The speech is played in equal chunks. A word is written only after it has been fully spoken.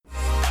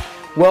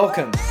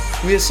Welcome.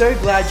 We are so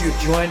glad you've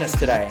joined us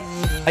today.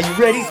 Are you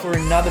ready for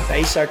another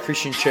Bayside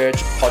Christian Church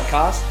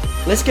podcast?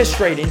 Let's get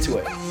straight into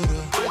it.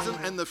 Present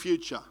and the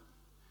future.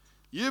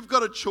 You've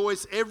got a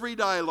choice every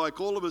day,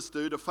 like all of us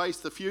do, to face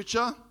the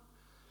future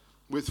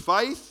with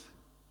faith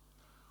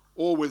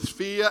or with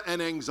fear and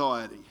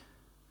anxiety.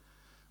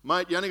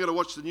 Mate, you only got to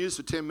watch the news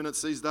for 10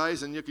 minutes these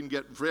days and you can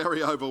get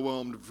very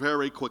overwhelmed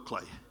very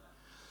quickly.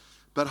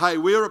 But hey,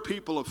 we're a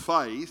people of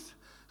faith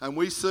and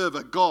we serve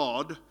a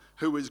God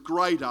who is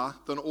greater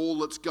than all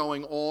that's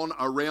going on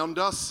around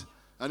us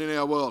and in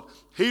our world.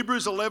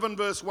 Hebrews 11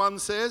 verse 1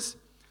 says,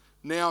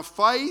 "Now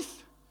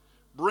faith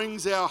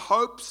brings our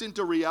hopes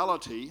into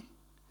reality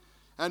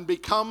and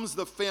becomes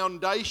the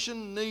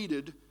foundation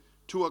needed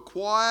to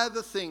acquire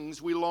the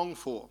things we long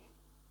for.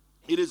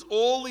 It is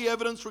all the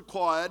evidence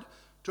required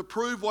to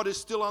prove what is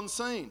still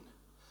unseen."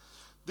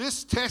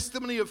 This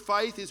testimony of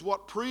faith is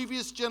what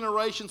previous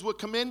generations were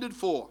commended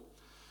for.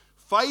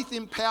 Faith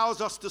empowers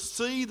us to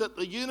see that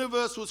the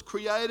universe was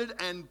created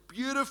and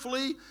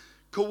beautifully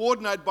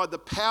coordinated by the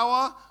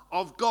power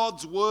of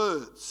God's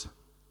words.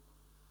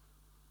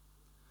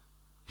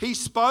 He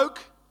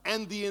spoke,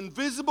 and the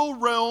invisible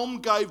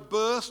realm gave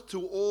birth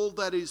to all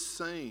that is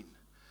seen.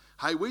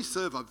 Hey, we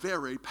serve a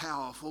very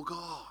powerful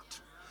God.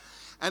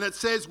 And it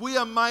says we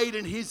are made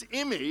in His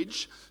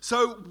image,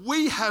 so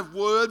we have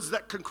words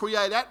that can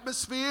create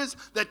atmospheres,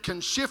 that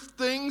can shift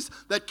things,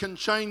 that can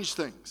change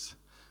things.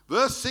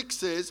 Verse 6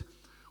 says,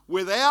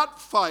 "Without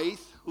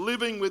faith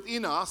living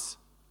within us,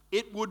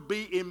 it would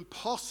be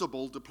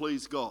impossible to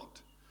please God."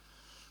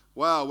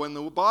 Wow, when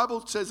the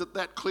Bible says it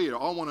that clear,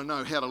 I want to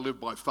know how to live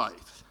by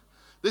faith.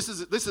 This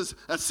is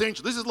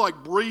essential. This is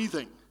like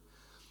breathing.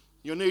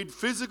 You need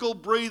physical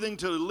breathing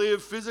to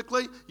live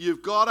physically.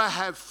 You've got to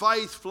have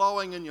faith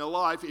flowing in your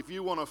life if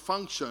you want to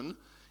function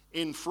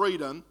in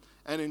freedom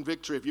and in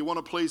victory, if you want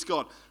to please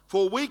God.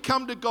 "For we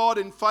come to God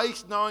in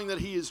faith, knowing that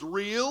He is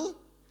real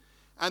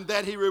and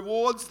that He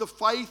rewards the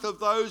faith of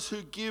those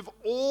who give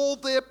all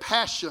their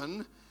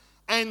passion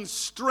and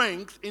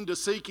strength into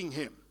seeking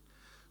Him."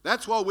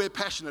 That's why we're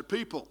passionate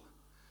people.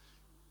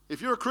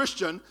 If you're a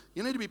Christian,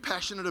 you need to be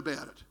passionate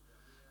about it.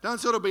 Don't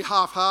sort of be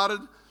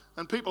half-hearted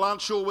and people aren't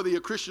sure whether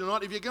you're Christian or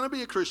not. If you're going to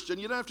be a Christian,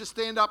 you don't have to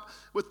stand up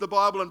with the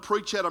Bible and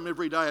preach at them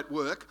every day at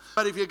work.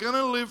 But if you're going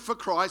to live for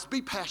Christ,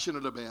 be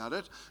passionate about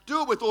it.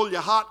 Do it with all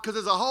your heart, because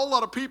there's a whole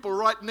lot of people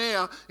right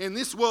now in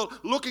this world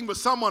looking for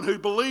someone who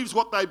believes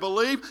what they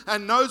believe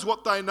and knows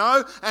what they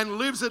know and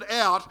lives it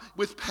out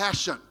with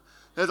passion.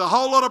 There's a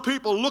whole lot of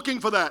people looking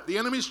for that. The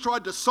enemy's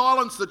tried to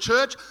silence the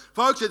church.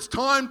 Folks, it's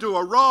time to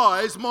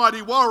arise,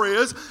 mighty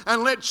warriors,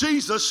 and let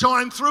Jesus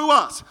shine through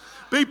us.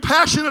 Be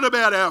passionate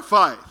about our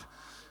faith.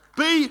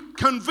 Be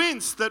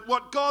convinced that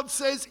what God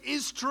says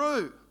is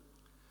true.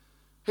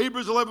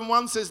 Hebrews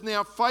 11:1 says,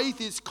 "Now faith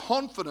is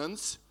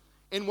confidence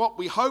in what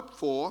we hope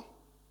for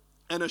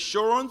and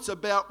assurance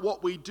about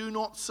what we do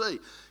not see."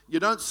 You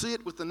don't see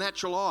it with the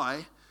natural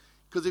eye,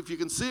 because if you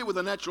can see it with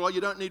the natural eye, you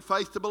don't need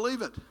faith to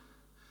believe it.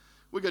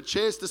 We've got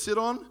chairs to sit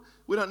on.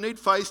 We don't need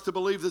faith to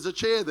believe there's a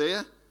chair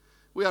there.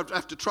 We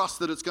have to trust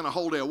that it's going to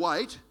hold our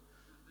weight.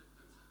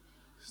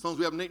 As long as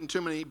we haven't eaten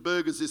too many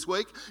burgers this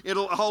week,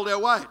 it'll hold our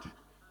weight.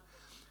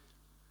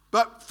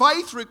 But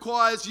faith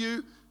requires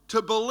you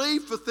to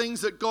believe for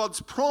things that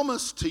God's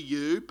promised to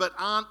you but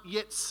aren't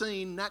yet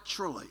seen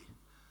naturally.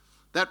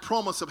 That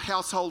promise of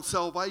household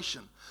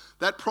salvation,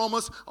 that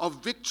promise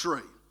of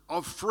victory,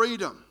 of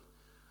freedom,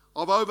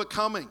 of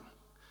overcoming.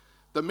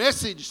 The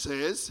Message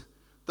says,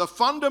 the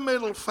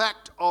fundamental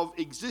fact of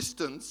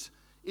existence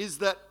is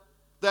that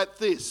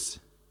this,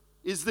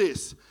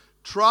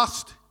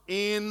 trust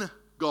in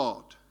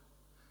God.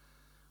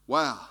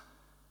 Wow.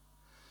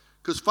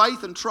 Because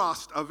faith and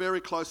trust are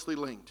very closely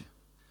linked.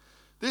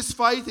 This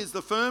faith is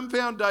the firm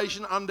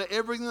foundation under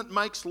everything that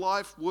makes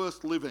life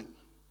worth living.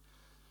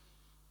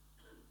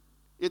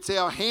 It's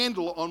our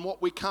handle on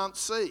what we can't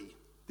see.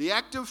 The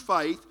act of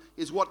faith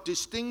is what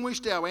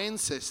distinguished our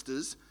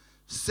ancestors,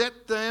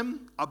 set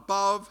them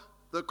above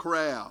the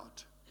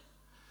crowd.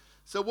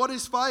 So what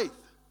is faith?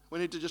 We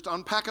need to just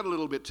unpack it a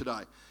little bit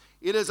today.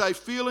 It is a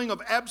feeling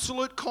of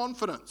absolute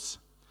confidence.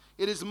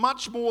 It is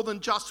much more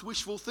than just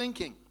wishful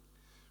thinking.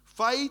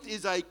 Faith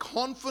is a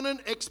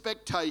confident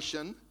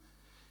expectation,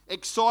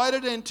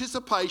 excited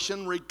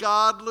anticipation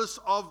regardless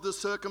of the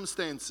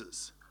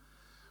circumstances.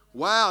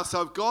 Wow,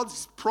 so if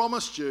God's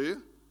promised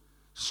you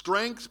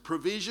strength,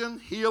 provision,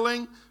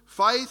 healing,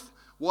 faith,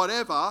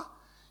 whatever,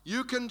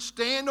 you can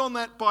stand on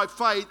that by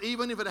faith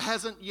even if it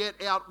hasn't yet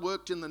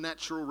outworked in the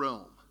natural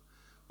realm.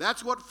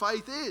 That's what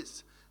faith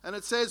is. And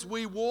it says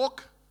we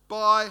walk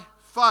by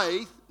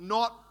faith,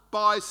 not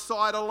by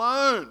sight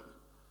alone.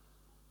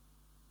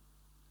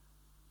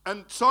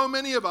 And so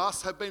many of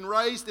us have been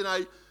raised in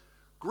a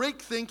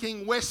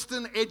Greek-thinking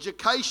Western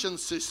education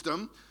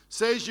system.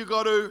 Says you've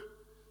got to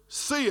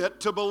see it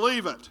to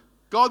believe it.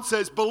 God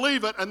says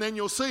believe it and then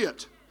you'll see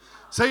it.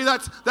 See,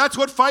 that's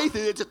what faith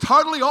is. It's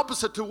totally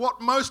opposite to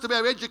what most of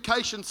our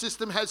education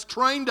system has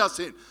trained us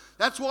in.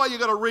 That's why you've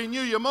got to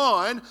renew your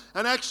mind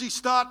and actually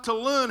start to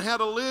learn how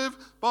to live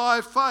by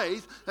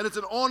faith. And it's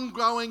an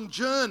ongoing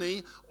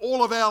journey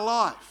all of our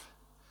life.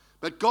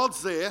 But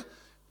God's there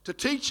to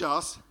teach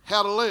us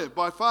how to live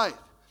by faith.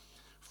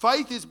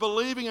 Faith is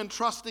believing and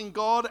trusting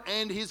God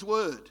and His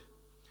Word.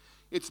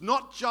 It's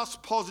not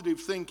just positive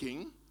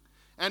thinking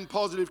and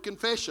positive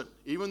confession,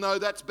 even though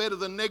that's better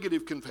than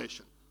negative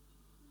confession.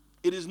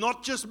 It is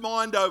not just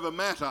mind over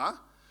matter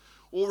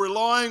or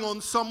relying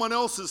on someone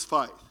else's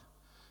faith.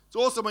 It's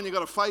also when you've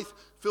got a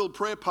faith-filled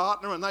prayer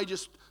partner and they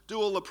just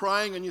do all the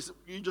praying and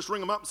you just ring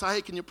them up and say,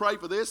 hey, can you pray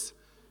for this?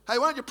 Hey,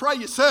 why don't you pray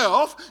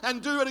yourself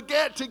and do it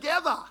again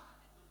together?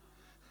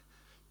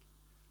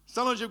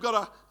 Sometimes you've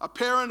got a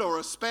parent or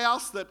a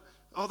spouse that,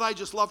 they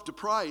just love to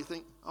pray. You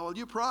think, well,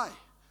 you pray.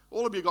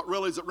 All of you got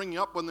relatives that ring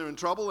you up when they're in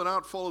trouble and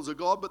aren't followers of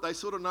God, but they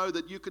sort of know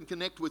that you can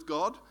connect with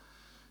God.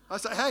 I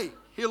say, hey,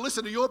 he'll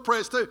listen to your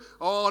prayers too.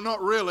 Oh,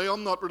 not really.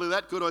 I'm not really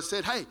that good. I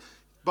said, hey,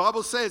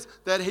 Bible says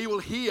that He will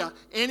hear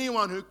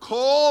anyone who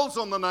calls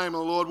on the name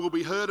of the Lord will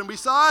be heard and be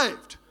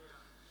saved.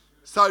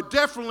 So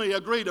definitely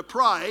agree to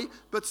pray,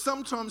 but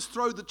sometimes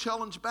throw the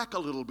challenge back a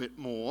little bit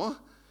more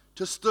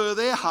to stir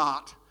their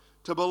heart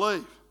to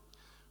believe.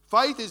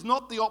 Faith is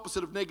not the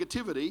opposite of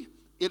negativity.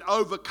 It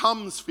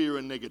overcomes fear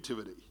and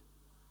negativity.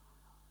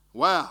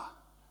 Wow.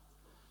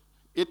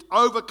 It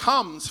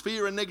overcomes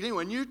fear and negativity.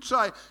 When you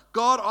say,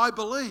 God, I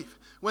believe,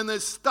 when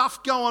there's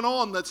stuff going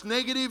on that's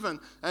negative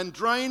and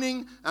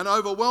draining and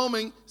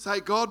overwhelming, say,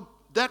 God,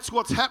 that's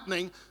what's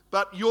happening,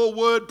 but your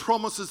word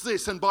promises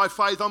this, and by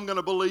faith I'm going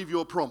to believe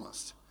your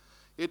promise.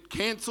 It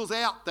cancels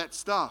out that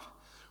stuff.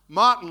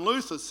 Martin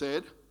Luther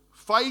said,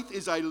 faith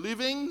is a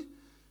living,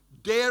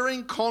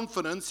 daring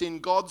confidence in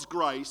God's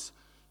grace,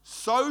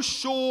 so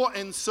sure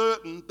and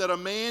certain that a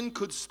man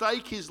could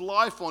stake his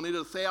life on it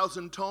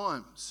 1,000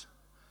 times.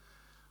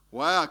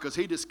 Wow, because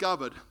he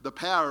discovered the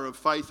power of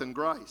faith and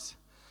grace.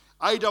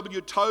 A.W.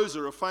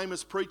 Tozer, a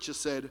famous preacher,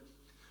 said,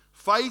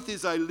 faith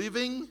is a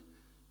living,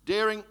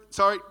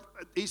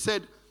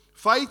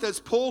 faith as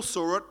Paul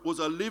saw it was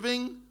a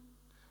living,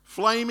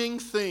 flaming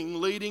thing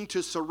leading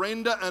to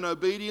surrender and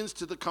obedience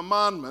to the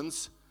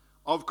commandments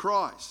of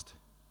Christ.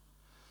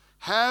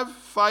 Have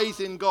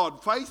faith in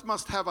God. Faith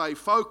must have a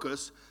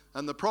focus,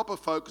 and the proper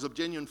focus of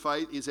genuine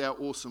faith is our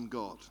awesome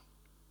God.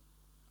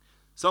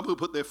 Some people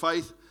put their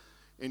faith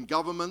in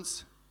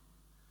governments,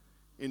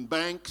 in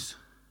banks,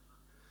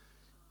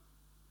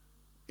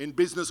 in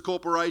business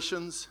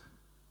corporations.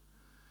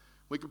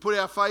 We can put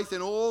our faith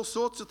in all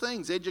sorts of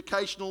things,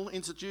 educational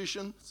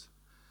institutions.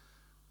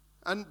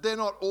 And they're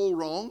not all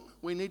wrong.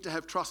 We need to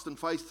have trust and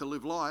faith to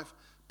live life.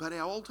 But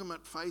our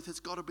ultimate faith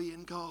has got to be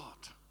in God.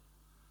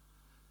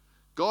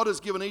 God has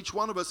given each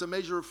one of us a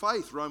measure of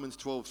faith, Romans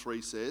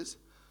 12:3 says,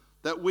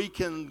 that we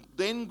can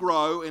then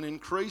grow and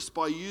increase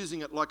by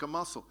using it like a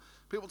muscle.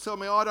 People tell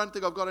me, I don't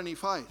think I've got any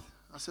faith.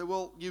 I say,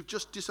 well, you've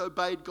just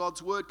disobeyed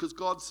God's word, because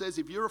God says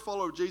if you're a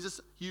follower of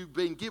Jesus, you've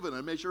been given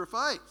a measure of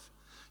faith.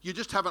 You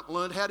just haven't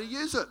learned how to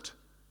use it.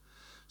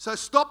 So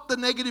stop the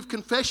negative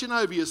confession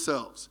over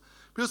yourselves.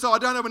 People say, I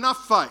don't have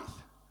enough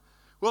faith.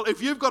 Well,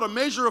 if you've got a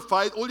measure of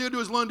faith, all you do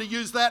is learn to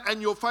use that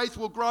and your faith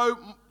will grow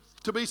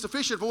to be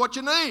sufficient for what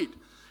you need.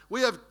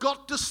 We have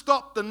got to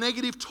stop the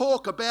negative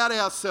talk about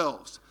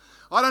ourselves.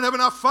 I don't have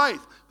enough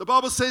faith. The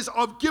Bible says,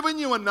 I've given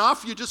you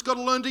enough, you just got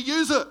to learn to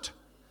use it.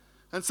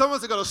 And some of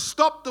us have got to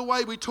stop the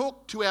way we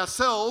talk to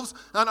ourselves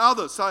and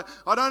others. So,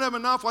 I don't have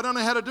enough, I don't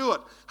know how to do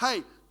it.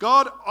 Hey,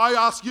 God, I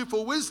ask you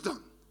for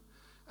wisdom.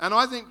 And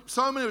I think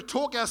so many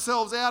talk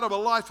ourselves out of a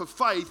life of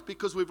faith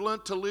because we've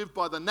learnt to live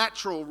by the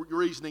natural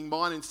reasoning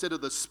mind instead of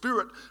the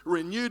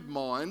spirit-renewed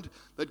mind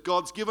that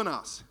God's given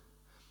us.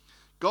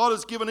 God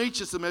has given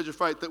each of us a measure of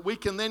faith that we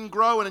can then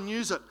grow and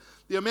use it.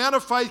 The amount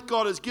of faith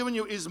God has given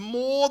you is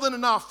more than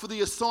enough for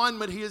the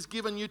assignment He has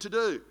given you to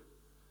do.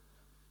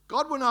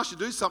 God wouldn't ask you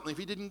to do something if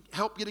He didn't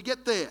help you to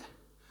get there.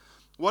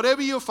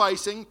 Whatever you're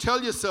facing,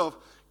 tell yourself,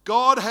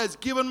 God has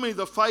given me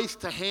the faith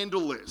to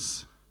handle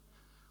this.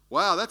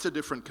 Wow, that's a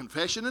different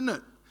confession, isn't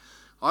it?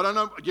 I don't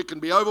know, you can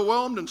be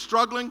overwhelmed and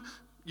struggling.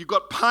 You've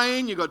got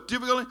pain, you've got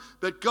difficulty.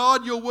 But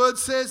God, your word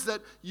says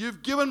that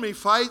you've given me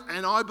faith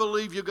and I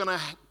believe you're going to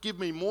give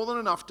me more than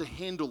enough to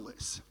handle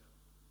this.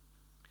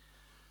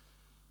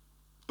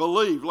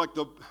 Believe, like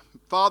the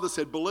Father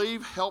said,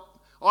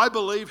 I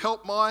believe,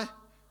 help my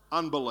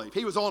unbelief.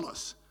 He was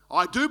honest.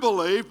 I do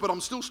believe, but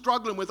I'm still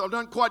struggling with, I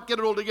don't quite get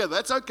it all together.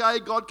 That's okay,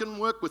 God can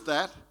work with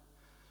that.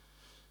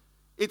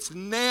 It's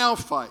now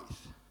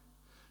faith.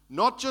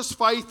 Not just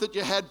faith that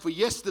you had for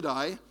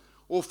yesterday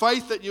or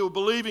faith that you were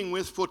believing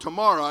with for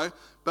tomorrow,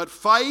 but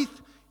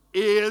faith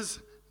is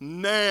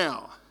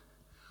now.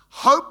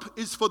 Hope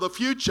is for the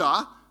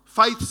future,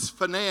 faith's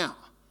for now.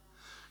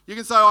 You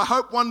can say, I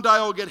hope one day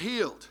I'll get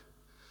healed.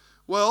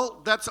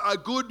 Well, that's a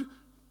good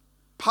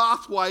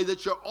pathway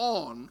that you're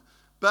on,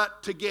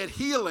 but to get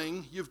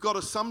healing, you've got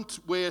to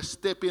somewhere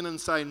step in and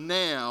say,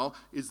 now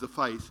is the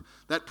faith.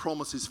 That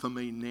promise is for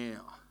me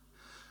now.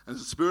 And the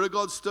Spirit of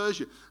God stirs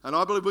you. And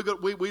I believe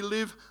we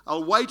live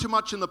way too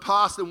much in the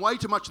past and way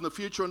too much in the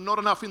future and not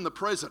enough in the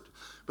present.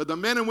 But the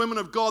men and women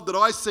of God that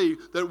I see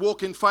that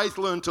walk in faith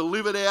learn to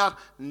live it out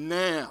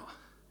now.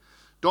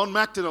 Don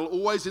McDonnell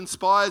always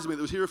inspires me.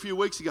 That was here a few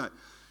weeks ago.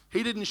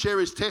 He didn't share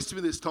his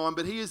testimony this time,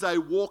 but he is a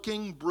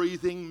walking,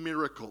 breathing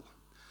miracle.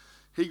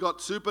 He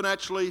got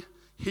supernaturally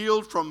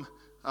healed from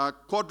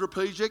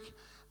quadriplegic,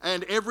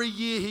 and every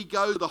year he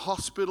goes to the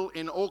hospital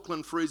in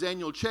Auckland for his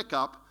annual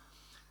checkup.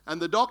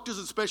 And the doctors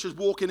and specialists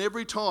walk in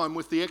every time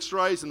with the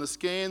x-rays and the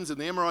scans and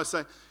the MRI,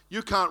 say,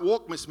 "You can't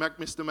walk, Mr.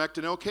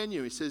 McDonnell, can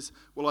you?" He says,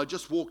 "Well, I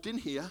just walked in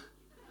here."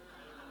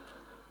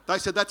 They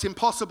said, "That's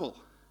impossible."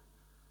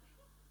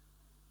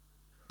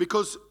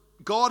 Because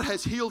God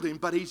has healed him,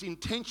 but he's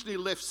intentionally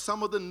left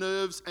some of the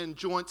nerves and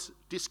joints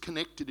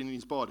disconnected in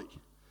his body.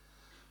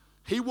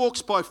 He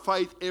walks by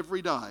faith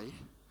every day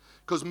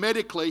because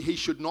medically he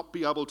should not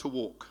be able to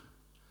walk.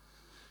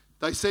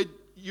 They said,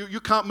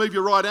 you can't move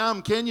your right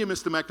arm, can you,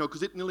 Mr. McDonnell?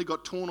 Because it nearly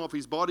got torn off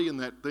his body in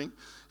that thing.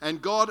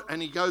 And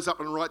he goes up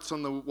and writes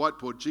on the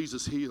whiteboard,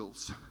 "Jesus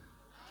heals."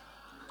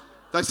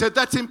 They said,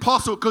 "That's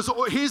impossible because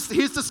here's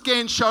the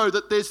scans show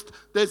that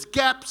there's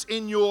gaps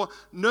in your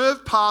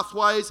nerve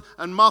pathways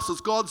and muscles.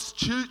 God's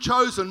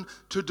chosen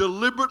to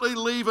deliberately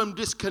leave them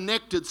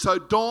disconnected. So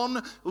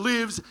Don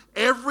lives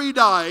every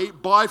day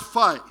by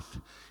faith.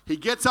 He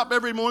gets up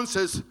every morning and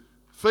says,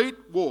 feet,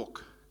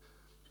 walk.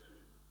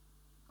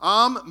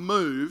 Arm,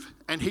 move,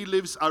 and he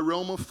lives a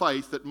realm of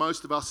faith that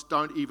most of us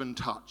don't even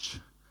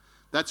touch.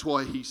 That's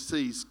why he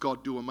sees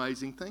God do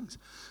amazing things.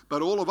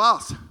 But all of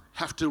us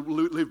have to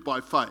live by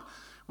faith.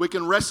 We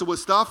can wrestle with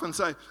stuff and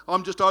say,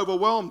 "I'm just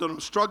overwhelmed and I'm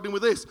struggling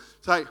with this."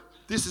 Say,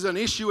 "This is an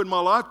issue in my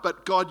life,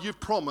 but God, you've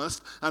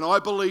promised, and I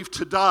believe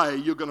today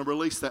you're going to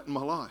release that in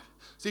my life."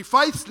 See,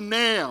 faith's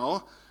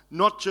now,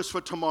 not just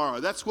for tomorrow.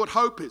 That's what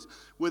hope is.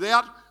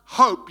 Without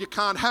hope, you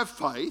can't have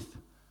faith.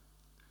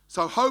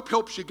 So hope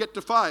helps you get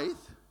to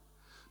faith.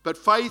 But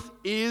faith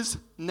is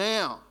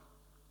now.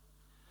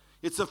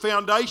 It's the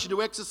foundation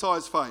to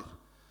exercise faith.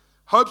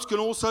 Hopes can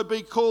also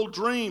be called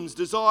dreams,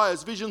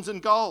 desires, visions,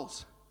 and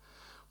goals.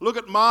 Look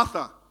at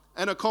Martha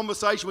and a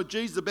conversation with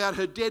Jesus about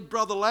her dead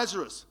brother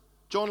Lazarus.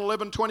 John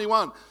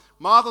 11:21.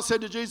 Martha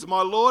said to Jesus,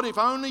 "My Lord, if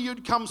only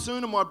you'd come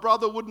sooner, my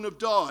brother wouldn't have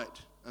died."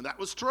 And that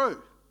was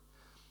true.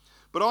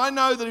 "But I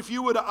know that if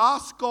you were to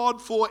ask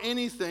God for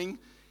anything,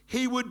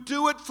 he would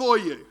do it for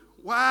you."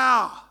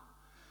 Wow.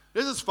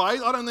 This is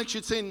faith. I don't think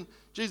she'd seen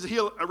Jesus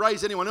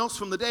raise anyone else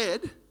from the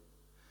dead.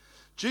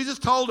 Jesus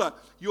told her,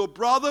 "Your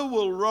brother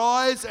will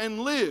rise and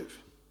live."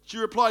 She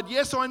replied,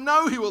 "Yes, I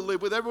know he will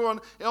live with everyone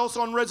else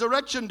on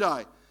resurrection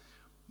day."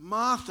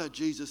 "Martha,"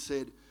 Jesus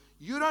said,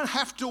 "you don't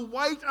have to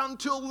wait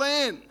until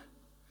then.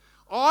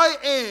 I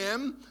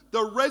am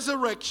the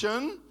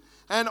resurrection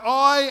and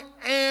I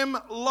am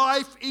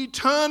life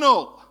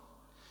eternal.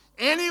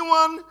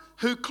 Anyone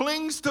who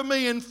clings to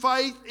me in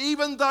faith,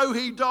 even though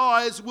he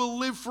dies, will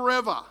live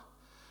forever.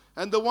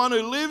 And the one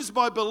who lives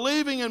by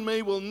believing in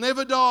me will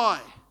never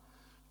die.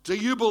 Do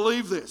you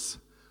believe this?"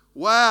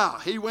 Wow,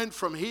 he went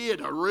from here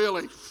to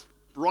really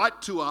right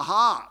to her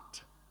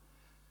heart.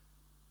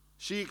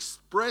 She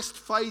expressed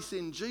faith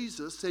in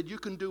Jesus, said, "You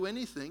can do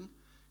anything."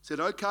 Said,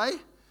 "Okay,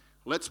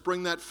 let's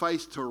bring that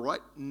faith to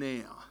right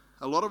now."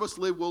 A lot of us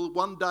live, well,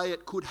 one day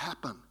it could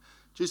happen.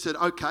 Jesus said,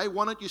 "Okay,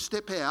 why don't you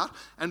step out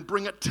and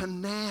bring it to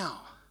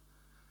now?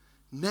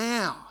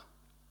 Now."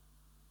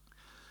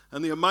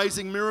 And the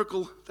amazing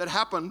miracle that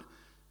happened,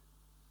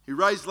 he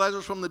raised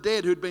Lazarus from the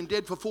dead, who'd been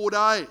dead for 4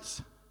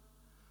 days.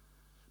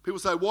 People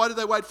say, why did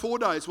they wait 4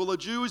 days? Well, the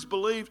Jews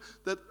believed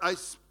that a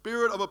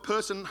spirit of a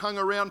person hung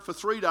around for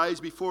 3 days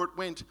before it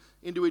went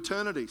into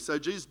eternity. So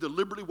Jesus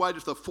deliberately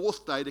waited for the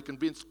 4th day to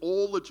convince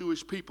all the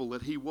Jewish people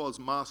that he was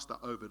master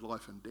over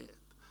life and death.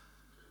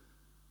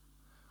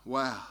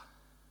 Wow.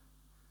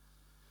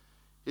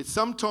 It's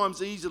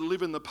sometimes easy to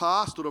live in the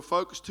past or to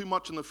focus too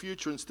much on the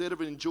future instead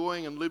of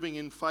enjoying and living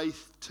in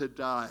faith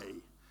today,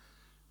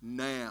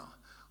 now.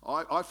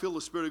 I feel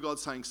the Spirit of God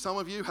saying, some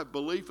of you have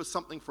believed for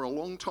something for a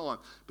long time,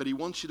 but he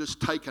wants you to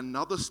take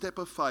another step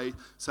of faith.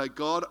 Say,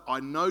 "God, I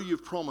know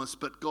you've promised,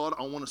 but God,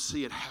 I want to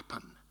see it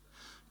happen.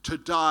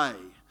 Today,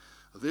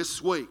 this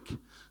week,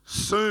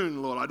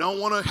 soon, Lord. I don't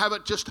want to have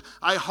it just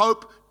a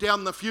hope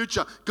down the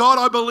future. God,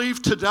 I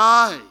believe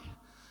today.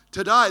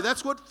 Today."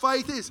 That's what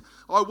faith is.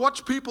 I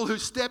watch people who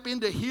step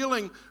into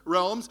healing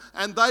realms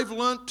and they've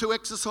learnt to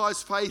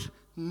exercise faith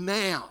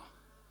now.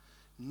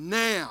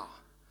 Now.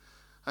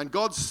 And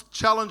God's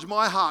challenged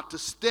my heart to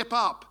step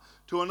up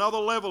to another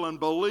level and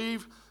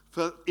believe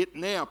for it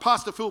now.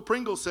 Pastor Phil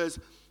Pringle says,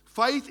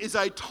 faith is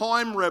a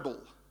time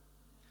rebel.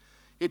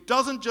 It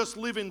doesn't just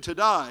live in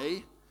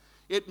today,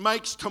 it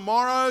makes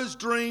tomorrow's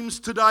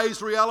dreams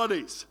today's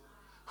realities.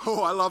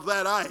 Oh, I love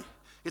that, eh?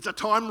 It's a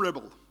time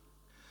rebel.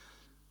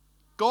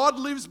 God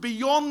lives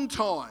beyond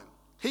time.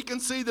 He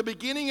can see the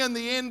beginning and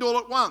the end all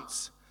at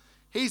once.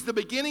 He's the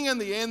beginning and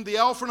the end, the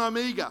Alpha and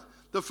Omega,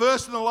 the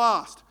first and the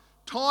last.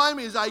 Time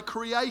is a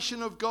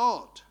creation of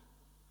God.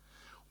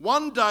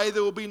 One day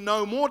there will be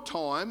no more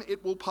time,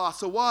 it will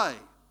pass away.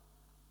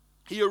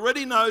 He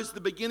already knows the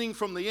beginning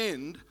from the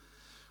end.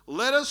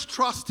 Let us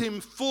trust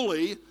him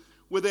fully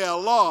with our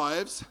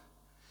lives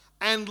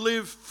and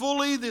live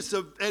fully this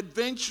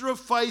adventure of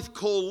faith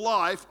called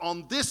life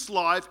on this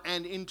life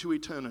and into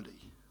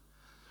eternity.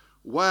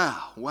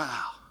 Wow,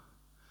 wow.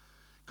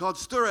 God,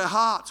 stir our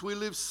hearts. We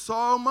live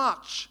so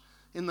much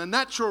in the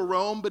natural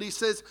realm, but he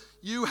says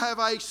you have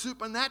a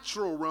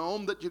supernatural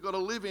realm that you've got to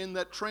live in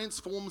that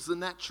transforms the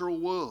natural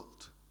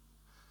world.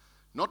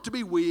 Not to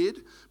be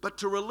weird, but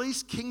to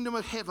release kingdom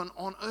of heaven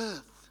on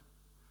earth.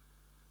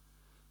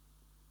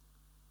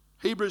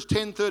 Hebrews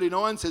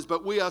 10:39 says,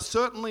 but we are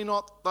certainly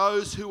not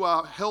those who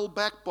are held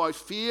back by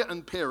fear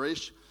and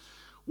perish.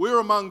 We're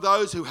among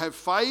those who have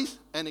faith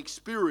and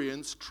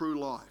experience true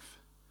life.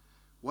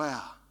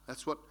 Wow,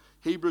 that's what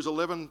Hebrews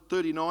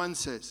 11:39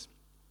 says.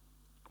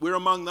 We're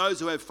among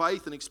those who have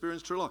faith and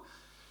experience true life.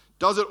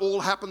 Does it all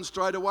happen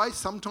straight away?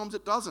 Sometimes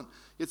it doesn't.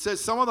 It says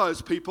some of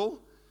those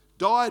people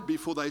died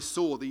before they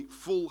saw the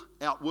full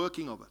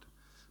outworking of it.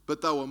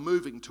 But they were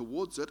moving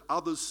towards it.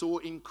 Others saw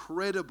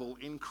incredible,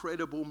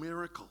 incredible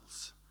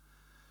miracles.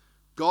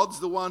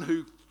 God's the one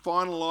who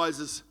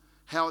finalizes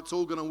how it's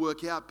all going to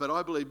work out. But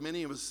I believe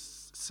many of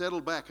us settle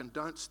back and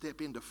don't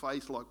step into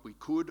faith like we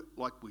could,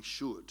 like we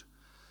should.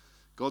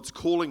 God's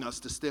calling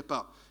us to step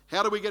up.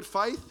 How do we get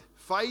faith?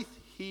 Faith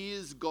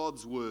hears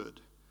God's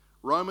word.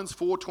 Romans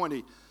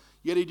 4:20.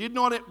 Yet he did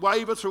not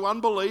waver through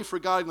unbelief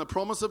regarding the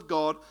promise of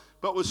God,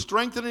 but was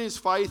strengthened in his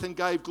faith and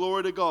gave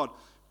glory to God,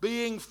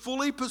 being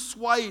fully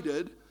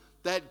persuaded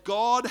that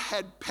God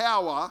had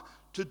power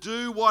to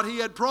do what he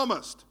had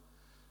promised.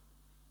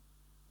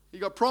 He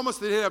got promised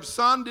that he'd have a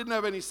son, didn't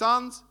have any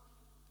sons.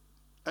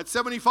 At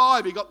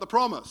 75, he got the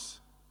promise.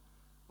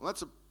 Well,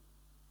 that's a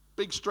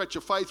big stretch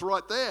of faith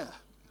right there.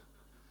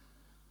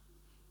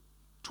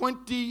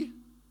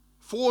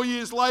 24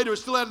 years later, it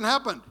still hadn't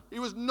happened. He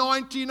was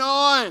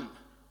 99.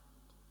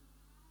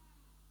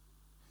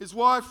 His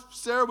wife,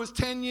 Sarah, was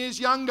 10 years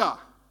younger.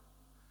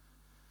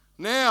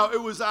 Now, it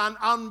was an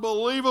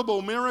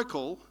unbelievable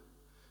miracle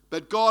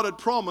that God had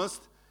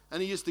promised,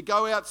 and he used to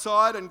go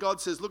outside, and God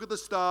says, look at the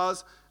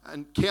stars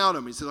and count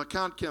them. He says, I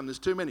can't count them, there's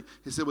too many.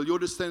 He said, well, your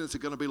descendants are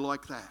going to be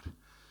like that.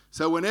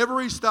 So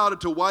whenever he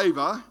started to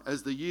waver,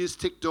 as the years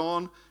ticked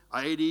on,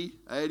 80,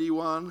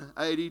 81,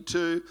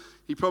 82,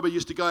 he probably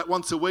used to go out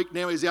once a week.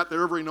 Now he's out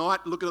there every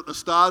night looking at the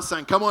stars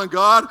saying, come on,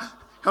 God,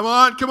 come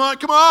on, come on,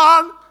 come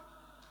on.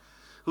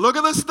 Look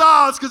at the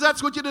stars, because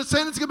that's what your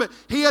descendants are going to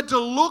be. He had to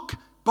look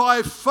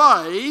by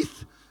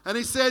faith, and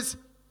he says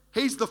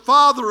he's the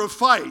father of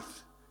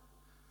faith.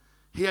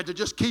 He had to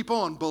just keep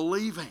on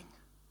believing.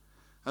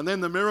 And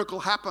then the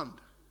miracle happened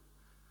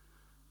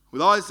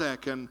with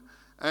Isaac,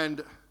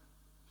 and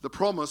the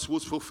promise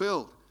was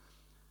fulfilled.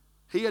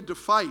 He had to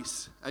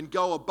face and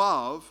go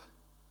above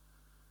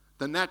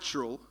the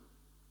natural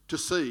to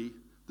see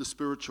the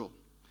spiritual.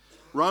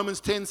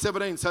 Romans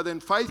 10:17. So then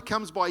faith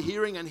comes by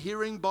hearing, and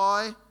hearing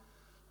by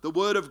the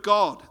word of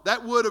God.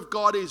 That word of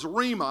God is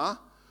rhema,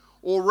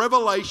 or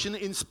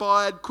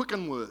revelation-inspired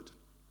quickened word.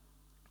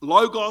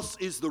 Logos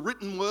is the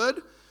written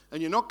word,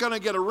 and you're not going to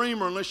get a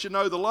rhema unless you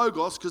know the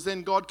logos, because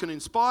then God can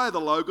inspire the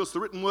logos,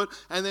 the written word,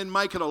 and then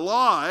make it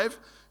alive.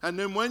 And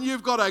then when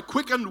you've got a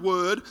quickened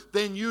word,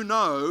 then you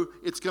know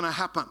it's going to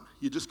happen.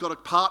 You just got to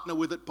partner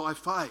with it by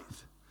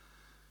faith.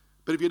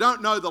 But if you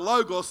don't know the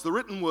logos, the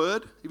written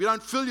word, if you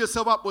don't fill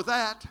yourself up with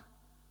that,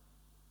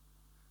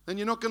 then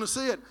you're not going to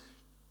see it.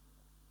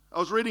 I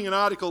was reading an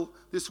article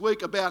this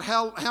week about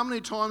how many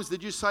times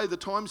did you say the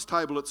times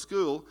table at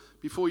school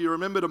before you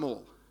remembered them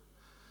all?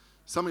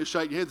 Some of you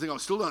shake your head and think, I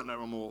still don't know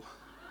them all.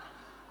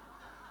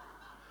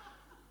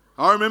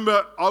 I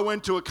remember I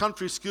went to a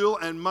country school,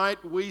 and mate,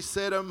 we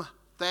said them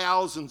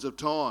thousands of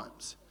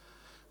times.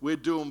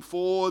 We'd do them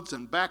forwards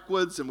and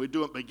backwards, and we'd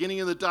do it beginning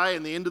of the day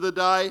and the end of the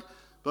day.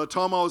 By the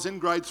time I was in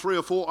grade 3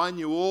 or 4, I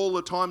knew all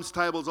the times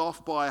tables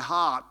off by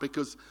heart,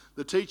 because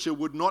the teacher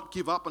would not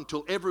give up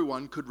until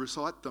everyone could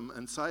recite them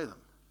and say them.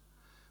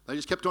 They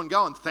just kept on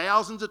going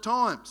thousands of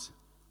times.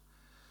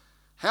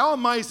 How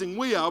amazing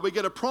we are. We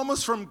get a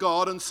promise from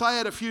God and say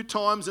it a few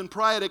times and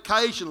pray it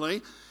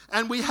occasionally,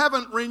 and we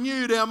haven't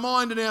renewed our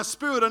mind and our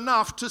spirit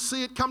enough to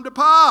see it come to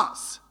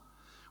pass.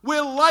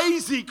 We're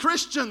lazy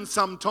Christians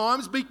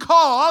sometimes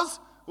because...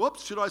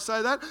 should I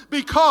say that?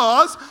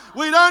 Because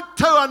we don't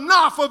do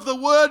enough of the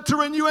word to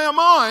renew our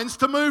minds,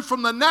 to move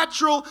from the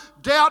natural,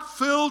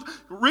 doubt-filled,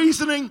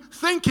 reasoning,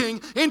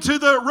 thinking into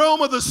the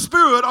realm of the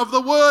spirit of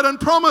the word and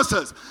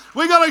promises.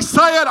 We got to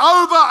say it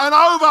over and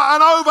over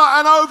and over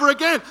and over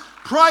again.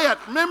 Pray it,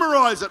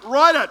 memorize it,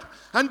 write it,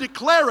 and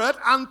declare it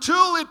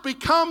until it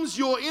becomes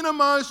your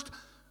innermost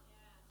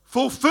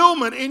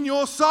fulfillment in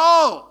your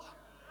soul.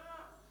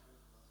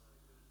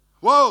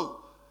 Whoa.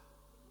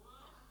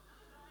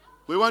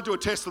 We won't do a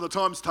test on the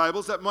times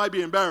tables. That may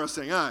be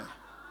embarrassing, eh?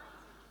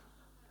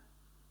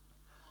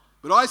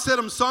 But I said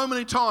them so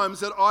many times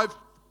that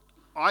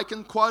I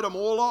can quote them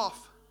all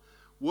off,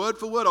 word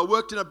for word. I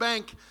worked in a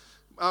bank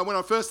when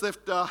I first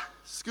left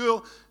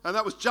school, and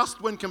that was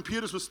just when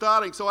computers were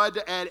starting, so I had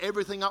to add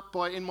everything up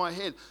in my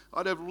head.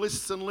 I'd have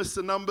lists and lists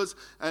of numbers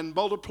and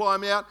multiply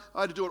them out.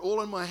 I had to do it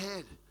all in my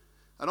head.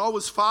 And I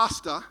was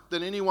faster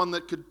than anyone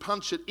that could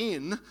punch it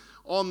in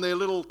on their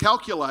little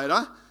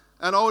calculator,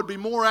 and I would be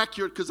more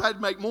accurate because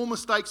I'd make more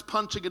mistakes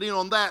punching it in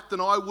on that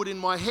than I would in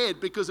my head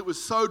because it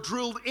was so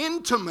drilled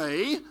into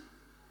me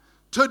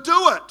to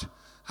do it.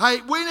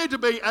 Hey, we need to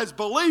be, as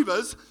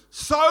believers,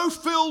 so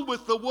filled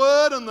with the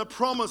word and the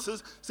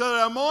promises so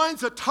that our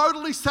minds are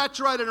totally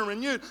saturated and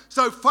renewed.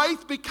 So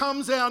faith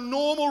becomes our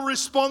normal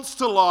response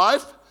to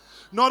life,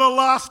 not a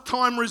last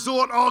time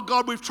resort. Oh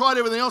God, we've tried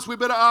everything else, we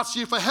better ask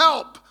you for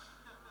help.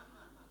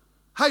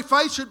 Hey,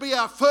 faith should be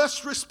our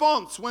first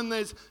response when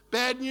there's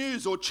bad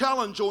news or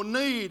challenge or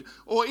need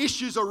or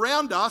issues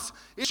around us.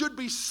 It should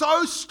be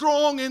so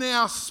strong in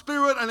our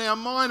spirit and our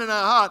mind and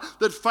our heart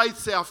that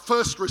faith's our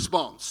first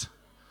response.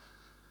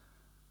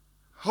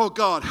 Oh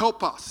God,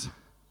 help us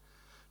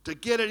to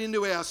get it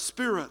into our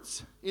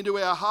spirits, into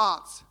our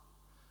hearts.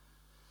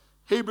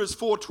 Hebrews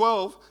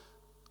 4:12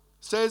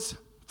 says,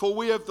 "For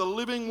we have the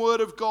living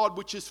word of God,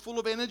 which is full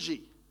of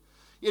energy.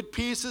 It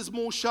pierces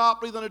more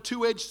sharply than a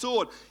two-edged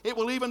sword. It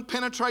will even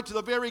penetrate to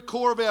the very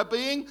core of our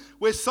being,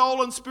 where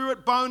soul and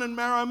spirit, bone and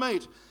marrow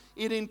meet.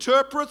 It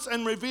interprets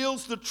and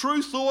reveals the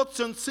true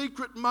thoughts and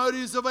secret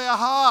motives of our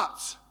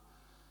hearts."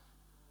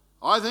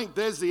 I think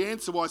there's the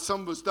answer why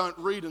some of us don't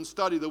read and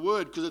study the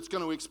word, because it's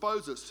going to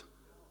expose us.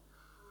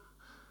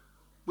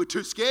 We're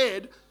too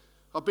scared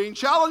of being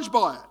challenged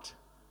by it.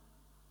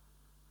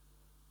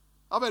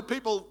 I've had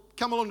people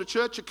come along to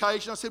church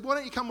occasion. I said, "Why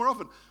don't you come more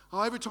often?" "Oh,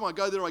 every time I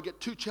go there, I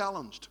get too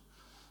challenged."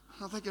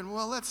 I'm thinking,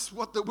 well, that's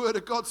what the Word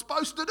of God's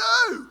supposed to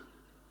do.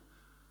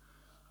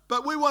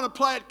 But we want to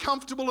play it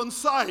comfortable and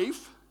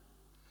safe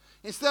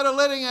instead of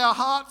letting our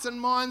hearts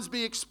and minds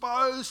be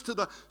exposed to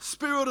the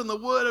Spirit and the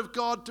Word of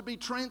God to be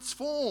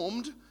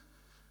transformed.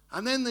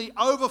 And then the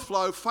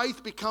overflow,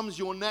 faith becomes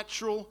your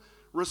natural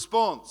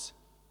response.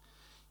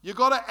 You've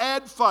got to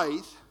add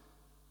faith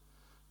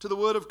to the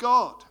Word of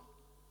God.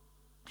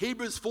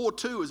 Hebrews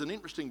 4:2 is an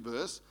interesting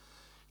verse.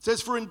 It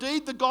says, "For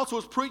indeed the gospel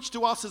was preached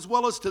to us as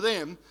well as to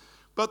them,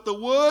 but the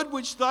word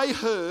which they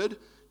heard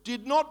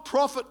did not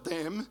profit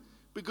them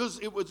because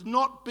it was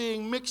not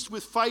being mixed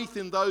with faith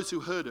in those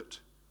who heard it."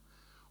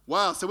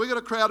 Wow, so we've got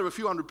a crowd of a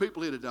few hundred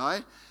people here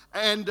today,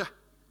 and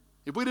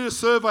if we did a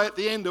survey at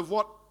the end of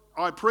what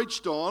I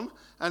preached on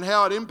and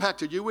how it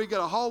impacted you, we get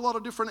a whole lot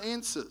of different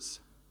answers.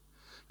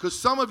 Because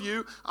some of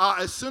you,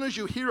 as soon as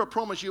you hear a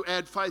promise, you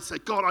add faith, say,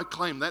 "God, I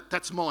claim that,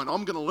 that's mine.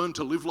 I'm going to learn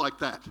to live like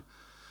that."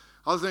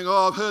 I was thinking,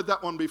 "Oh, I've heard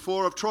that one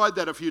before. I've tried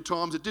that a few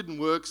times. It didn't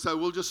work." So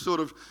we'll just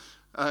sort of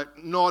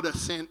nod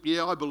assent.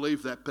 "Yeah, I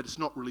believe that," but it's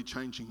not really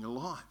changing your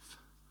life.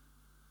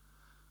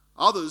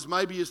 Others,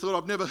 maybe you thought,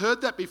 "I've never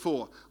heard that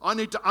before. I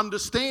need to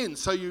understand."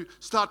 So you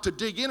start to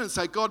dig in and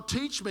say, "God,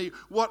 teach me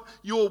what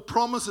your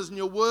promises and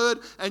your word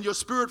and your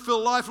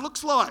spirit-filled life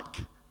looks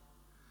like."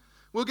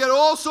 We'll get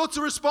all sorts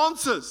of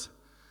responses.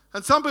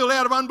 And some people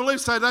out of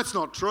unbelief say, "That's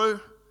not true.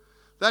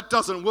 That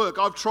doesn't work.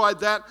 I've tried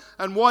that.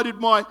 And why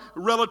did my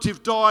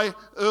relative die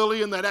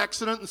early in that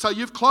accident?" And so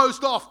you've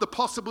closed off the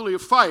possibility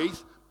of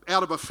faith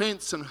out of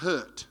offense and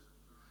hurt.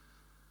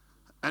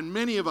 And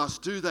many of us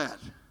do that.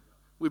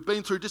 We've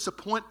been through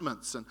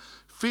disappointments and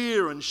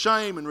fear and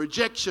shame and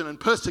rejection and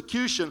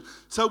persecution.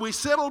 So we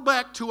settle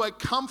back to a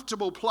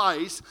comfortable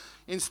place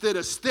instead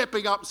of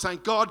stepping up and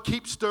saying, "God,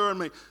 keep stirring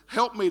me.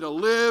 Help me to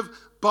live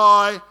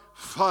by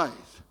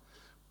faith."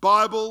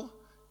 Bible,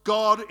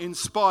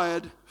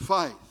 God-inspired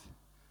faith.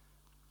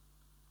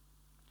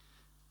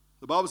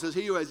 The Bible says,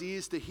 "He who has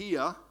ears to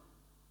hear,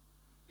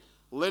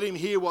 let him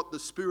hear what the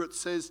Spirit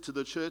says to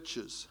the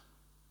churches."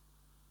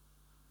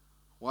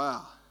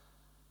 Wow.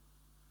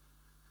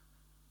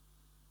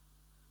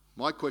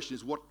 My question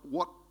is,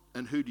 what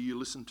and who do you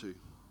listen to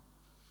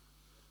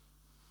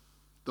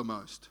the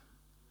most?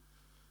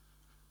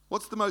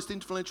 What's the most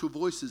influential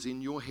voices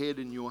in your head,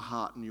 in your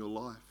heart, in your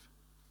life?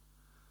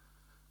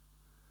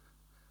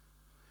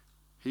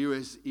 He who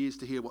has ears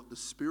to hear what the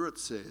Spirit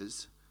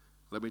says,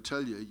 let me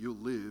tell you, you'll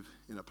live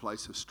in a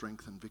place of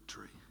strength and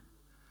victory.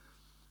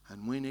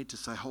 And we need to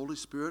say, "Holy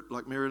Spirit,"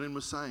 like Marilyn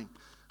was saying,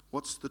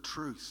 "what's the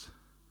truth?"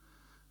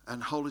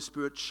 And Holy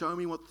Spirit, show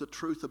me what the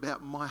truth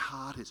about my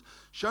heart is.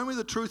 Show me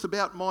the truth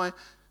about my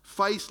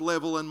faith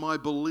level and my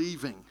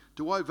believing.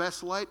 Do I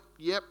vacillate?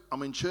 Yep.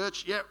 I'm in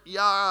church? Yep.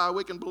 Yeah,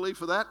 we can believe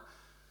for that.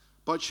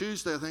 By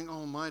Tuesday, I think,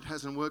 "Oh, mate, it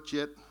hasn't worked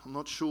yet. I'm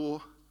not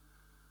sure."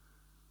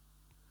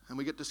 And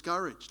we get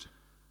discouraged.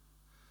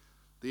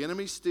 The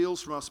enemy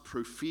steals from us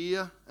through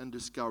fear and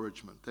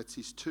discouragement. That's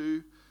his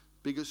two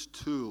biggest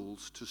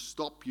tools to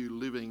stop you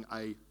living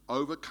a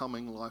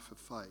overcoming life of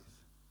faith.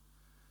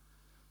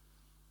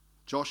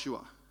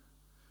 Joshua.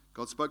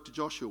 God spoke to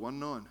Joshua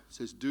 1:9. It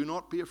says, "Do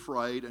not be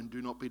afraid and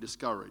do not be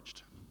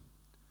discouraged.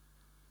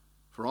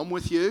 For I'm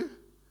with you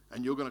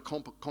and you're going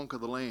to conquer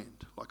the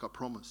land like I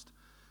promised."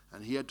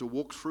 And he had to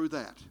walk through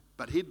that.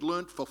 But he'd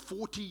learnt for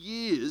 40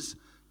 years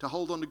to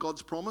hold on to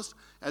God's promise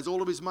as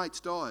all of his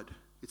mates died.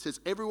 It says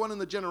everyone in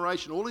the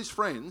generation, all his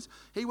friends,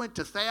 he went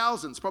to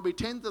thousands, probably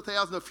tens of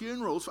thousands of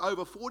funerals for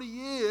over 40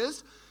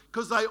 years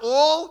because they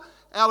all,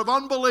 out of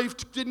unbelief,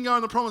 didn't go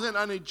in the promised land.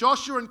 Only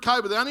Joshua and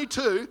Caleb, the only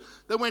two,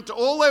 that went to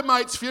all their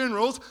mates'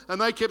 funerals, and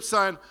they kept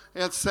saying,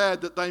 it's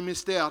sad that they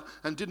missed out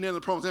and didn't enter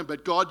the promised land.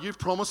 But God, you've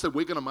promised that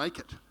we're going to make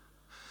it.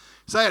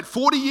 So they had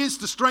 40 years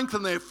to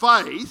strengthen their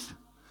faith.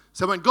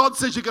 So when God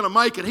says you're going to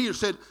make it, he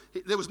said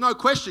there was no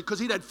question because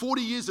he'd had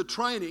 40 years of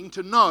training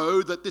to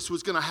know that this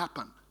was going to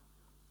happen.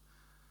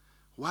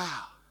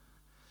 Wow.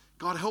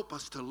 God help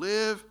us to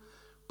live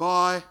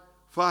by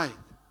faith.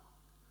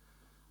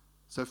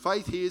 So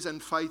faith hears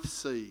and faith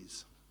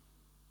sees.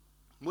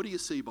 What do you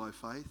see by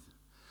faith?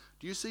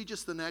 Do you see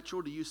just the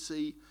natural? Do you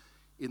see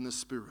in the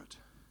Spirit?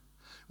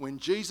 When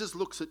Jesus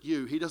looks at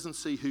you, he doesn't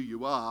see who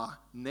you are.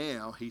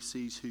 Now he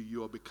sees who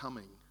you are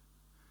becoming.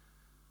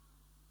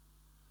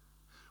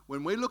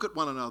 When we look at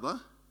one another,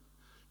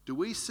 do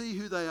we see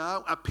who they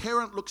are? A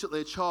parent looks at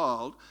their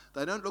child.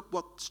 They don't look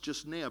what's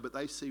just now, but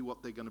they see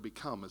what they're going to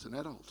become as an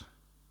adult.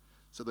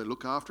 So they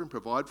look after them,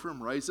 provide for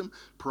them, raise them,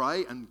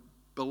 pray and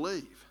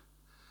believe.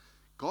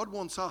 God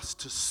wants us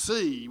to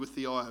see with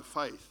the eye of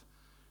faith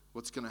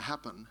what's going to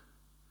happen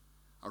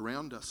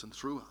around us and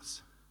through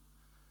us.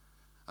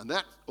 And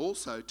that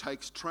also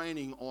takes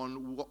training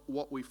on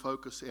what we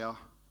focus our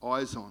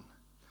eyes on.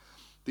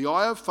 The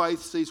eye of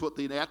faith sees what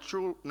the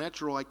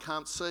natural eye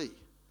can't see.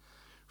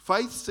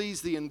 Faith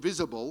sees the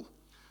invisible.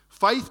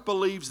 Faith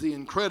believes the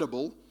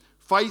incredible.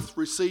 Faith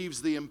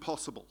receives the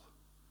impossible.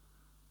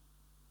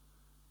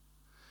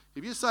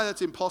 If you say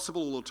that's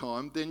impossible all the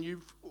time, then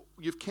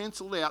you've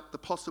cancelled out the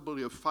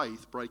possibility of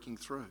faith breaking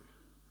through.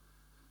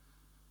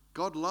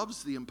 God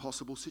loves the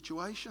impossible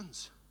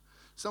situations.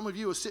 Some of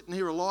you are sitting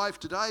here alive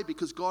today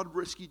because God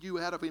rescued you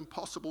out of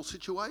impossible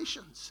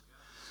situations.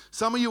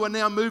 Some of you are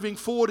now moving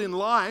forward in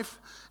life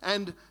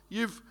and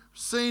you've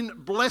seen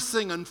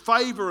blessing and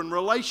favour and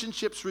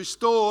relationships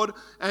restored,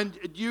 and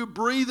you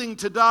breathing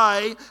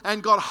today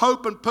and got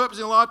hope and purpose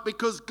in life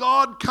because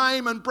God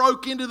came and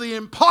broke into the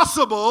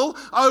impossible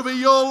over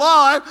your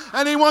life,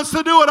 and he wants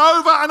to do it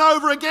over and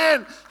over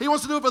again. He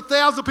wants to do it for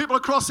 1,000 people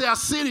across our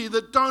city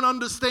that don't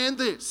understand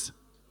this.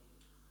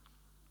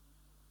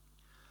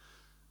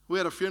 We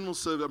had a funeral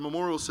service, a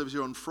memorial service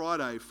here on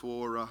Friday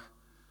for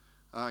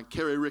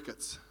Kerry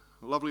Ricketts,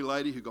 a lovely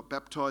lady who got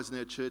baptised in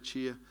our church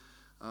here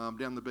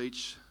down the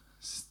beach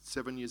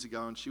 7 years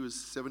ago, and she was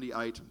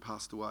 78 and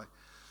passed away.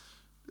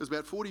 There was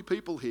about 40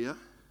 people here,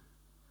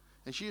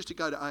 and she used to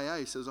go to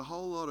AA, so there's a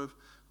whole lot of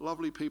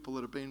lovely people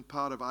that have been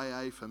part of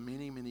AA for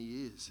many, many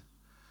years.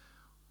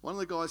 One of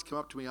the guys came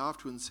up to me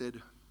afterwards and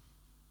said,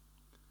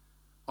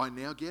 I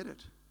now get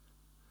it.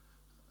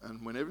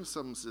 And whenever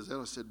someone says that,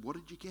 I said, what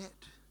did you get?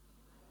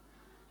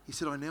 He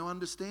said, I now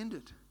understand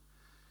it.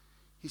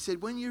 He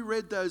said, when you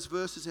read those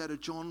verses out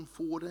of John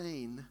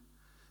 14,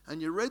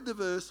 and you read the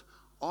verse,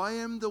 I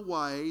am the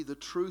way, the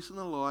truth, and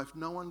the life.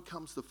 No one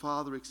comes to the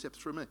Father except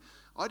through me.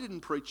 I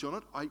didn't preach on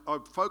it. I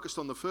focused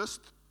on the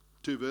first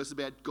two verses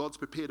about God's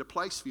prepared a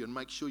place for you and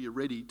make sure you're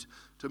ready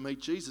to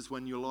meet Jesus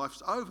when your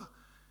life's over.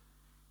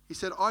 He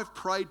said, I've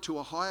prayed to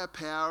a higher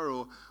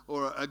power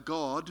or a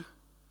God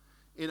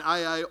in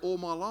AA all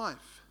my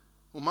life,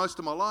 or most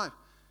of my life.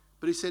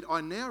 But he said, I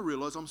now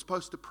realise I'm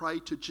supposed to pray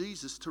to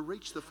Jesus to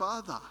reach the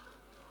Father.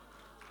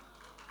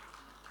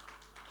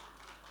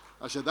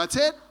 I said, that's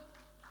it?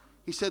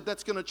 He said,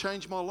 that's going to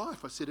change my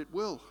life. I said, it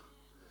will.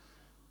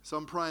 So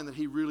I'm praying that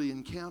he really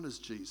encounters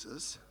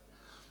Jesus.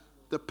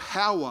 The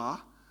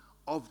power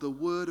of the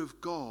Word of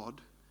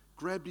God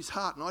grabbed his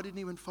heart, and I didn't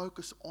even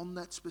focus on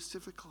that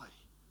specifically.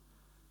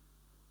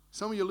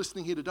 Some of you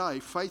listening here today,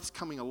 faith's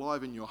coming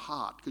alive in your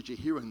heart because you're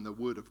hearing the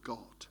Word of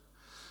God.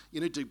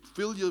 You need to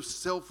fill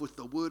yourself with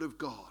the Word of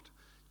God.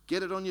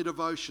 Get it on your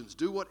devotions.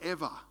 Do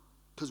whatever.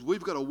 Because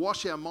we've got to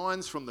wash our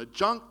minds from the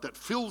junk that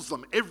fills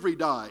them every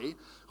day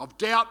of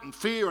doubt and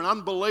fear and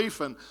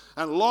unbelief and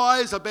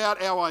lies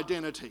about our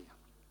identity.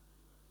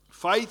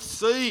 Faith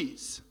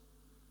sees.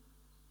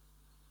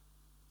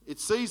 It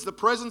sees the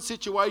present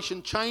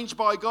situation changed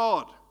by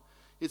God.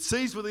 It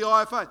sees with the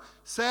eye of faith.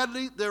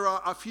 Sadly, there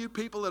are a few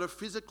people that are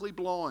physically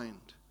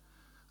blind.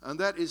 And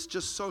that is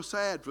just so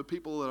sad for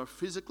people that are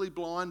physically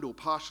blind or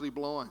partially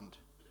blind.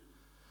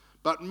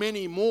 But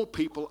many more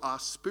people are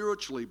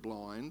spiritually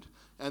blind,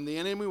 and the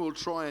enemy will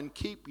try and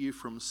keep you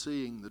from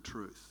seeing the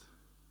truth.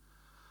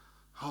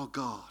 Oh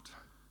God,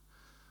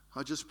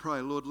 I just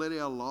pray, Lord, let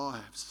our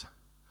lives,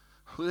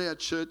 let our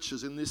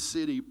churches in this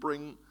city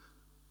bring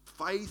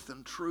faith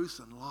and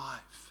truth and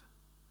life.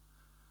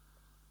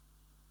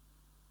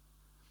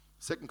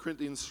 2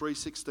 Corinthians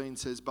 3:16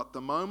 says, but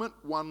the moment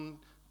one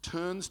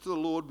turns to the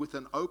Lord with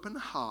an open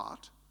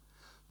heart,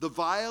 the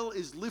veil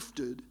is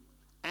lifted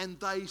and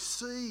they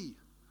see.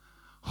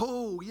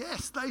 Oh,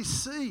 yes, they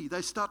see.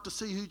 They start to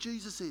see who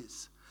Jesus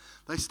is.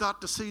 They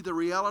start to see the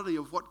reality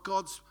of what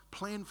God's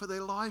plan for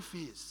their life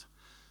is.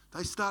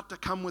 They start to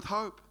come with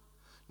hope.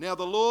 Now,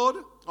 the Lord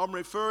I'm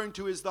referring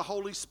to is the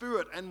Holy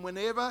Spirit. And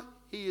whenever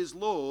he is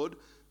Lord,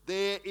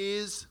 there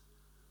is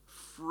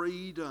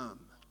freedom.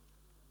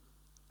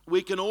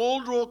 we can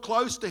all draw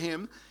close to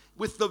him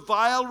with the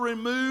veil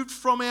removed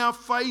from our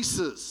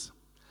faces.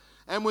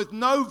 And with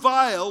no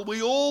veil,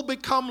 we all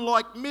become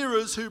like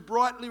mirrors who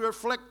brightly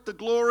reflect the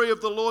glory of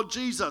the Lord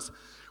Jesus.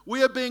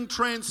 We are being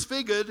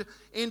transfigured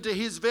into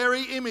his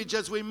very image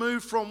as we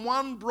move from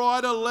one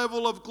brighter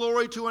level of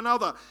glory to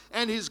another.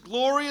 And his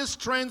glorious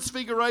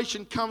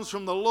transfiguration comes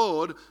from the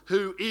Lord,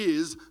 who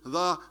is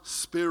the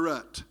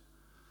Spirit.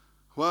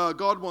 Well,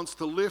 God wants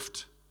to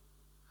lift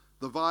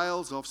the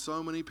veils off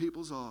so many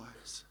people's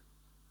eyes.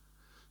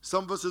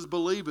 Some of us as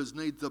believers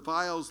need the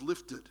veils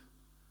lifted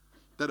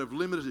that have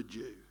limited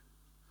you,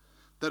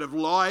 that have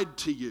lied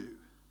to you.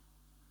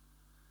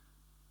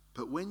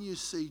 But when you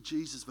see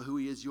Jesus for who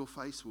he is, your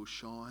face will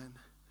shine.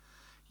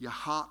 Your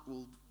heart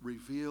will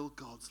reveal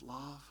God's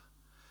love.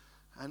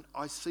 And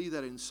I see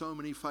that in so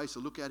many faces.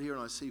 I look out here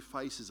and I see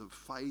faces of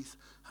faith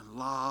and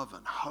love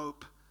and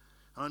hope.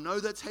 And I know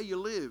that's how you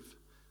live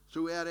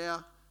throughout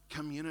our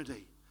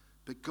community.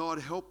 But God,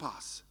 help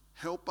us.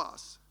 Help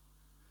us.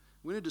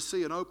 We need to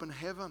see an open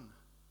heaven.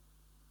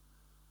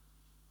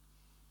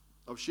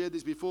 I've shared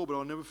this before, but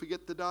I'll never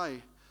forget the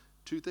day.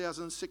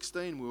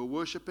 2016, we were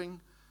worshipping,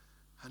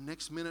 and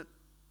next minute,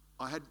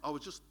 I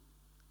was just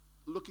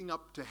looking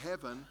up to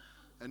heaven,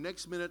 and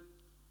next minute,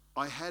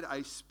 I had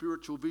a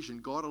spiritual vision.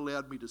 God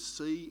allowed me to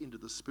see into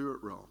the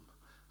spirit realm.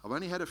 I've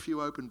only had a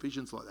few open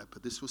visions like that,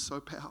 but this was so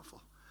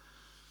powerful.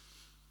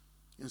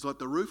 It was like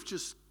the roof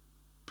just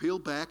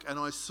peeled back, and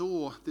I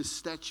saw this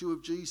statue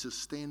of Jesus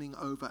standing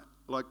over,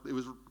 like it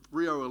was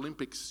Rio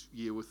Olympics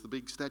year with the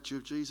big statue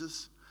of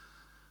Jesus,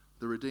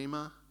 the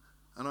Redeemer.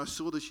 And I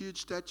saw this huge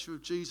statue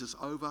of Jesus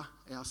over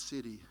our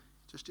city,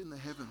 just in the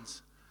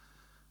heavens.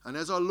 And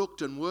as I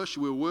looked and worshiped,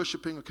 we were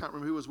worshipping, I can't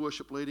remember who was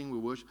worship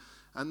leading,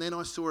 and then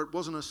I saw it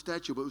wasn't a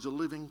statue, but it was a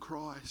living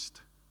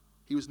Christ.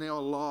 He was now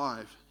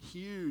alive,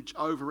 huge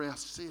over our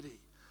city.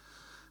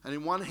 And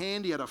in one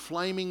hand he had a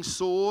flaming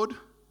sword,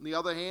 in the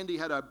other hand he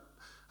had a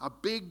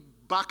big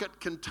bucket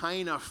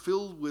container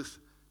filled with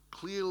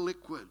clear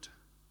liquid.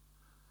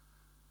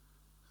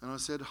 And I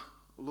said,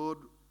 Lord,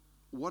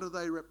 what do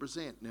they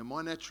represent? Now,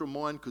 my natural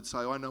mind could say,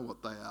 I know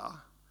what they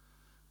are,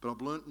 but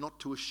I've learnt not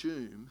to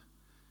assume,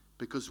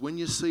 because when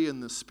you see in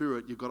the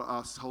Spirit, you've got to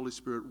ask the Holy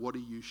Spirit, what are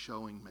you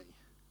showing me?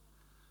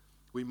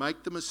 We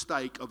make the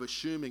mistake of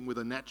assuming with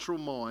a natural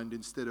mind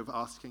instead of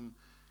asking,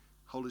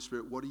 Holy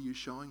Spirit, what are you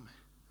showing me?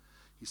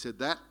 He said,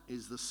 that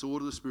is the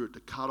sword of the Spirit,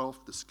 to cut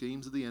off the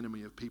schemes of the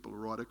enemy of people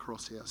right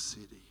across our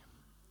city.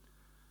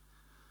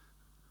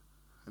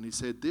 And he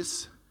said,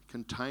 this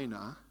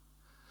container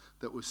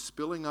that was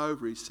spilling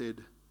over, he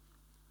said,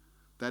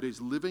 that is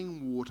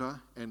living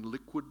water and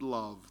liquid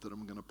love that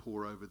I'm going to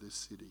pour over this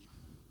city.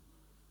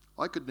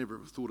 I could never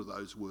have thought of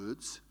those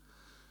words,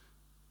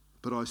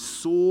 but I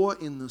saw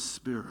in the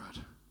Spirit,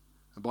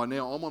 and by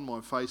now I'm on my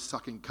face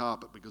sucking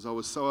carpet because I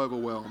was so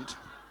overwhelmed,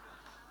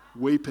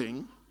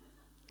 weeping.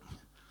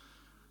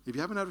 If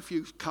you haven't had a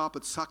few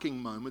carpet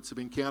sucking moments of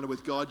encounter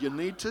with God, you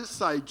need to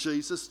say,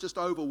 Jesus, just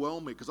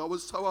overwhelm me, because I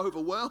was so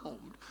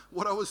overwhelmed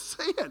what I was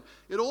seeing.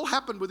 It all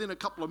happened within a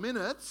couple of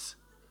minutes,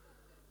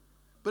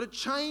 but it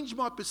changed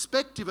my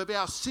perspective of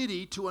our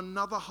city to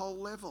another whole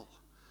level.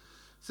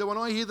 So when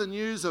I hear the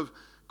news of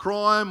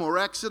crime or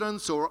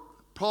accidents or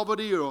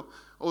poverty or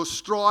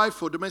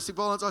strife or domestic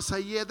violence, I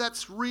say, yeah,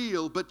 that's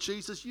real, but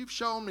Jesus, you've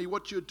shown me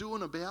what you're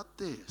doing about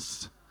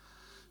this.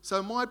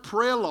 So my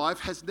prayer life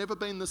has never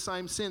been the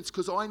same since,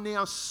 because I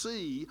now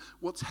see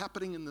what's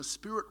happening in the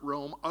spirit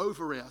realm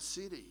over our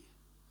city.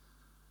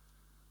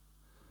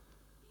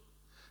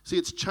 See,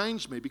 it's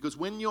changed me, because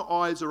when your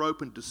eyes are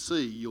open to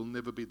see, you'll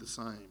never be the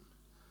same.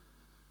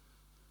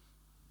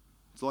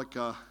 It's like,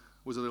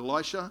 was it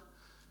Elisha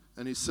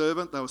and his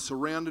servant? They were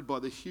surrounded by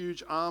the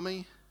huge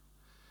army,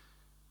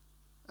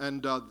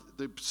 and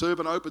the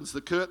servant opens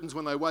the curtains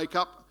when they wake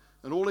up,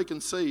 and all he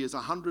can see is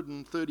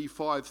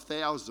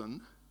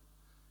 135,000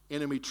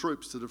 enemy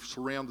troops that have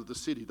surrounded the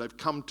city. They've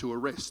come to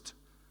arrest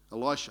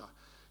Elisha.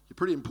 You're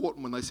pretty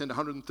important when they send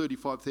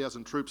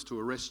 135,000 troops to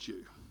arrest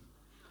you.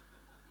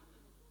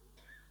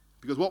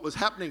 Because what was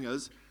happening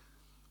is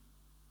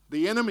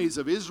the enemies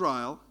of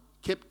Israel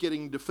kept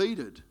getting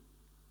defeated.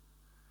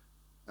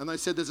 And they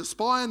said, there's a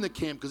spy in the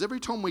camp, because every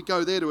time we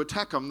go there to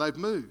attack them, they've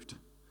moved.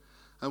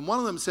 And one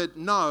of them said,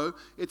 no,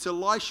 it's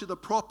Elisha the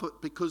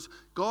prophet, because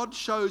God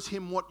shows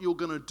him what you're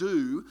going to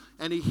do,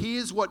 and he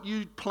hears what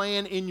you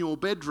plan in your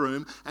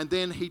bedroom, and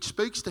then he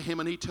speaks to him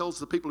and he tells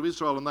the people of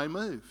Israel, and they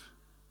move.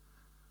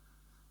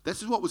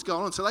 This is what was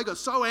going on. So they got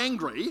so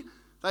angry,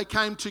 they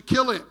came to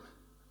kill him.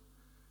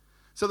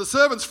 So the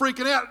servant's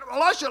freaking out.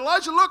 Elisha,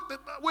 look,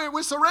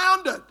 we're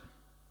surrounded.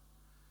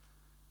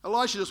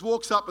 Elisha just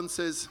walks up and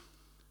says,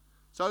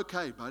 it's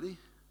okay, buddy.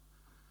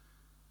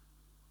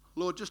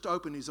 Lord, just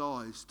open his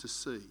eyes to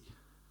see.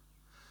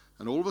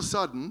 And all of a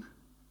sudden,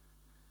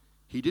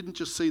 he didn't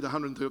just see the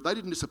 130, they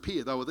didn't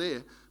disappear, they were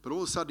there, but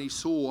all of a sudden he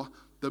saw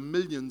the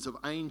millions of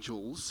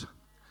angels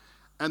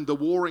and the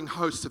warring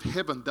hosts of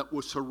heaven that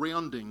were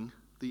surrounding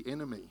the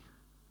enemy.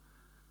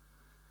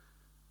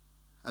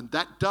 And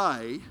that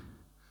day,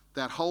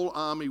 that whole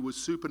army was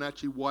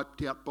supernaturally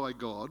wiped out by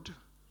God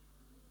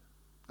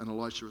and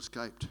Elisha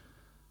escaped.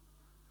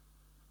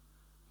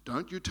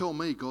 Don't you tell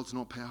me God's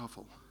not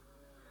powerful.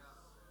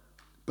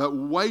 But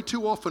way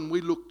too often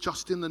we look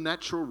just in the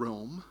natural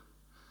realm,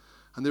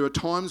 and there are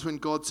times when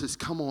God says,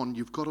 come on,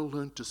 you've got to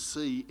learn to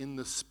see in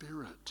the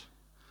Spirit.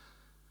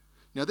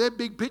 Now, they're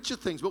big picture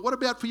things, but what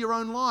about for your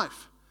own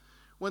life?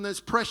 When there's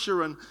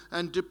pressure and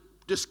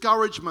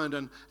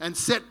discouragement and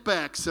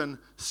setbacks and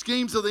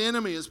schemes of the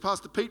enemy, as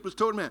Pastor Pete was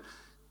talking about,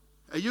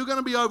 are you going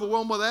to be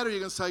overwhelmed by that, or are you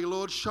going to say,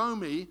 Lord, show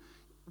me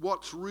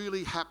what's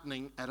really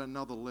happening at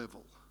another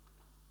level?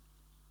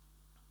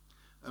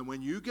 And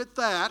when you get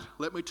that,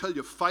 let me tell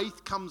you,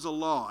 faith comes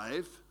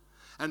alive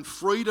and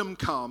freedom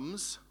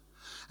comes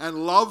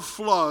and love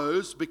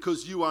flows,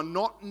 because you are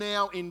not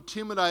now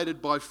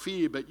intimidated by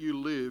fear, but you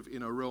live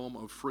in a realm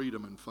of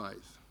freedom and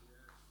faith.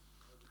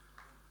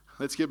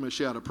 Let's give him a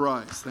shout of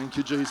praise. Thank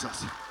you,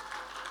 Jesus.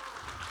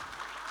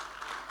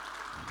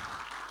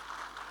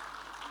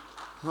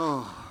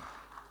 Oh.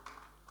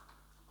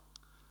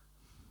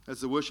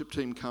 As the worship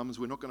team comes,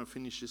 we're not going to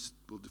finish this.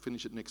 We'll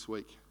finish it next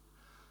week.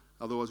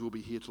 Otherwise, we'll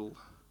be here till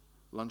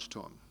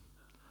lunchtime.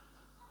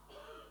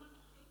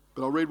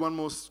 But I'll read one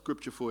more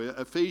scripture for you.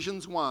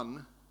 Ephesians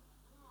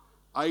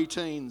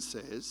 1:18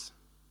 says,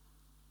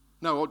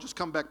 no, I'll just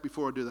come back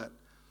before I do that.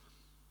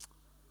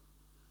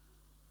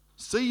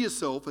 See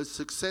yourself as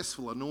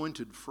successful,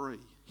 anointed, free,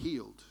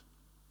 healed.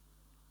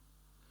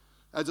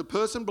 As a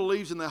person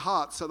believes in their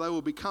heart, so they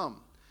will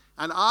become.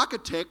 An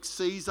architect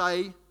sees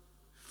a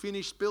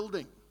finished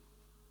building.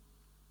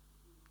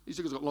 He's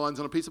got lines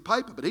on a piece of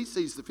paper, but he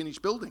sees the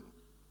finished building.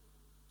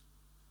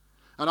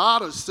 An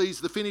artist sees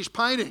the finished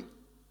painting.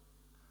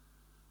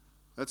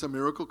 That's a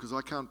miracle, because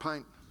I can't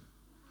paint.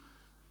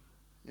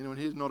 Anyone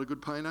here not a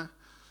good painter?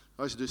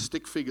 I used to do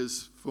stick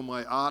figures for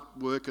my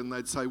artwork, and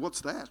they'd say,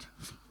 what's that?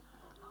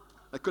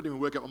 They couldn't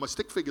even work out what my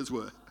stick figures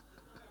were.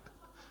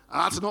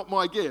 Art's not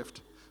my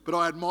gift, but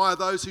I admire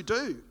those who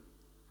do.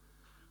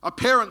 A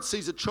parent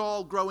sees a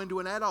child grow into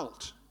an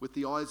adult with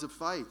the eyes of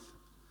faith.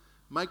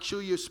 Make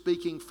sure you're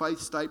speaking faith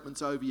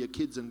statements over your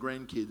kids and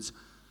grandkids,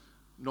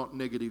 not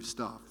negative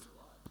stuff.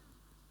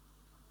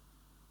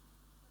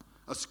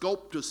 A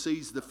sculptor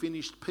sees the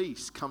finished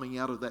piece coming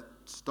out of that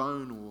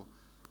stone or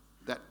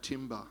that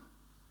timber.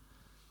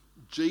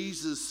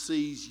 Jesus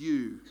sees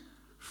you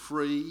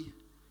free,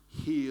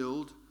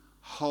 healed,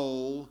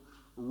 whole,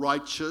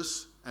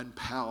 righteous, and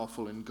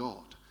powerful in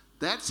God.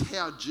 That's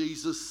how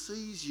Jesus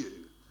sees you.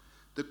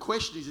 The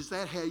question is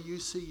that how you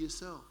see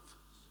yourself?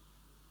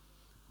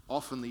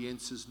 Often the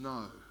answer is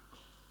no,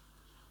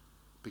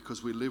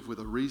 because we live with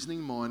a reasoning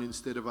mind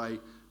instead of a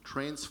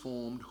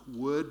transformed,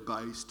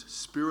 word-based,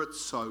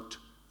 spirit-soaked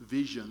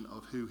vision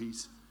of who he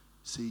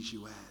sees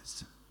you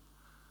as.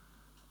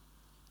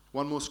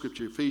 One more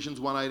scripture, Ephesians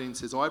 1:18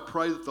 says, I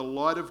pray that the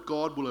light of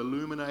God will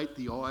illuminate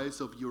the eyes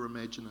of your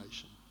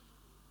imagination,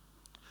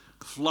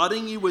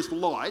 flooding you with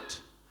light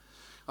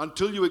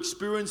until you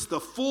experience the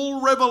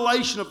full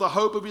revelation of the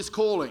hope of his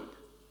calling.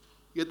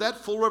 You get that?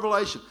 Full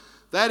revelation.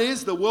 That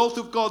is the wealth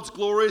of God's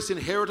glorious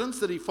inheritance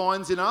that he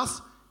finds in us,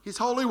 his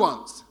holy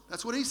ones.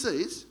 That's what he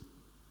sees.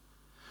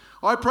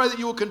 I pray that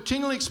you will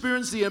continually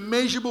experience the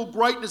immeasurable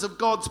greatness of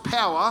God's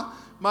power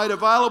made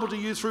available to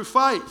you through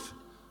faith.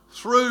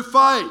 Through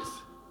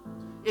faith.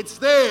 It's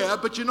there,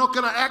 but you're not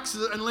going to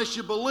access it unless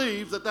you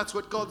believe that that's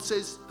what God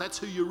says, that's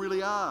who you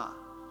really are.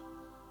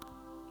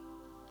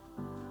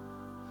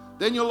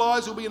 Then your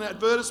lives will be an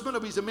advertisement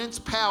of his immense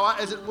power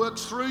as it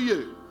works through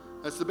you.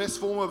 That's the best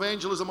form of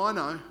evangelism I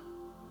know.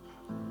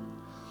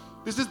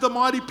 This is the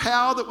mighty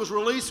power that was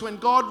released when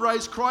God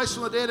raised Christ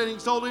from the dead and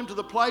exalted him to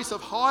the place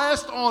of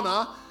highest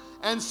honour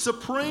and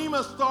supreme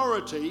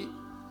authority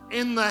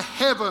in the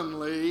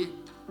heavenly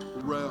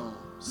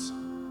realms.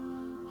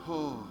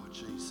 Oh,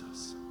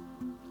 Jesus.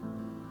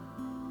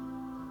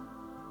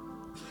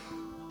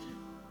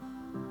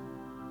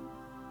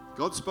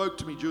 God spoke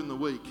to me during the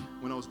week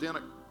when I was down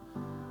at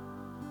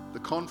the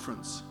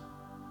conference.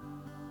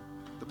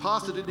 The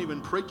pastor didn't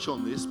even preach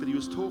on this, but he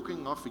was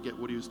talking, I forget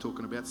what he was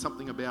talking about,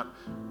 something about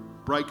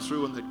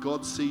breakthrough and that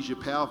God sees you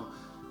powerful.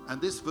 And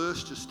this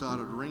verse just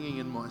started ringing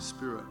in my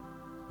spirit.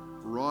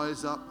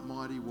 Rise up,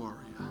 mighty warrior.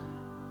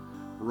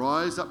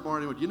 Rise up,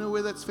 mighty warrior. You know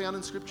where that's found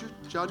in Scripture?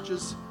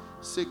 Judges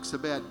 6,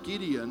 about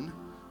Gideon,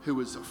 who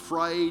was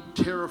afraid,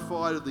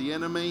 terrified of the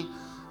enemy,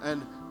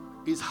 and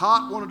his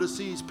heart wanted to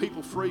see his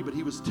people free, but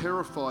he was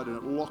terrified and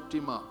it locked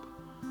him up.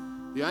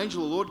 The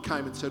angel of the Lord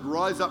came and said,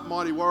 rise up,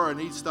 mighty warrior,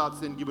 and he starts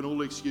then giving all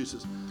the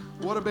excuses.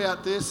 What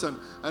about this? And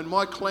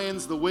my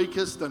clan's the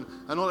weakest, and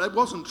all. It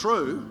wasn't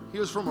true. He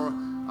was from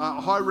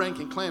a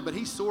high-ranking clan, but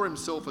he saw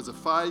himself as a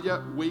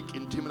failure, weak,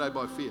 intimidated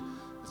by fear.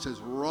 It says,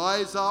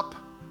 rise up,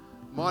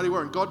 mighty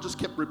warrior. And God just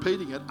kept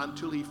repeating it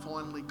until he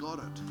finally got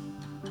it.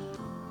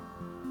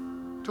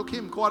 Took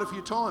him quite a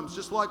few times,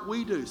 just like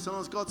we do.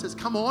 Sometimes God says,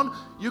 come on,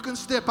 you can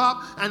step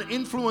up and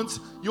influence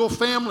your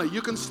family.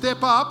 You can step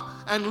up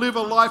and live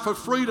a life of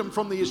freedom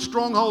from the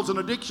strongholds and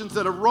addictions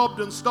that have robbed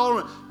and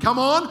stolen. Come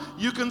on,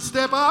 you can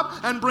step up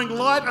and bring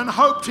light and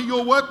hope to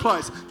your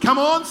workplace. Come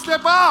on,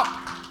 step up.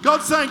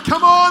 God's saying,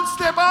 come on,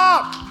 step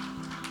up.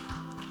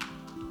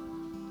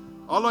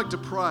 I'd like to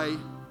pray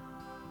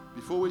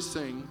before we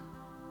sing.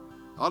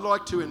 I'd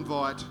like to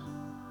invite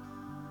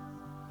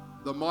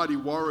the mighty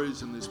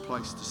warriors in this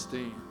place to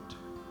stand.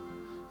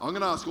 I'm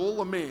going to ask all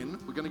the men,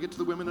 we're going to get to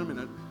the women in a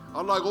minute,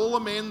 I'd like all the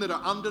men that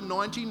are under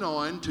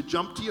 99 to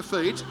jump to your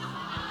feet.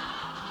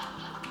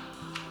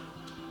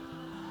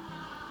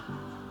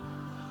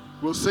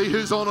 We'll see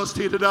who's honest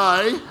here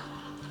today.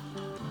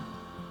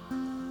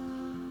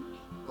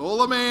 All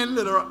the men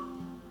that are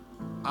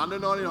under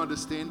 99 to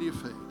stand to your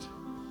feet.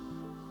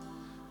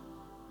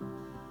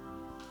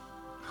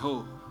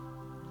 Oh.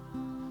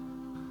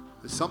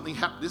 There's something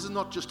happening. This is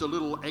not just a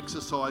little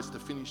exercise to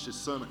finish this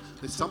sermon.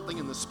 There's something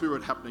in the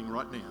Spirit happening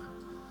right now.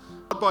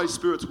 God by His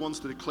Spirit wants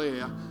to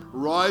declare,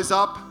 rise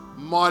up,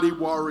 mighty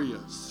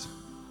warriors.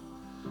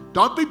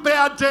 Don't be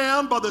bowed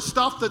down by the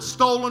stuff that's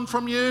stolen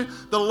from you,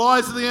 the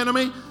lies of the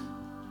enemy.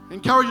 I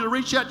encourage you to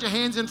reach out your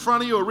hands in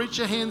front of you or reach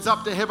your hands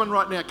up to heaven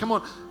right now. Come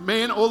on,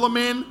 men, all the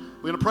men.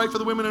 We're going to pray for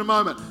the women in a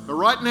moment. But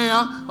right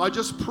now, I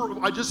just felt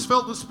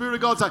the Spirit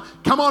of God say,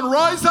 come on,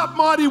 rise up,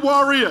 mighty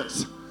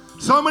warriors.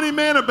 So many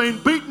men have been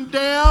beaten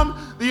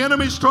down. The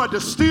enemy's tried to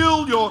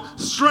steal your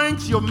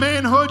strength, your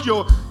manhood,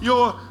 your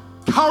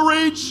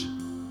courage.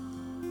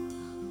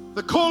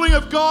 The calling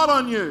of God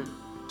on you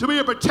to be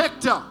a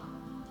protector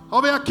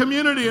of our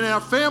community and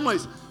our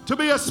families, to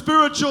be a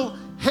spiritual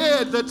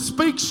head that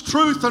speaks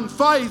truth and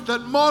faith,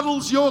 that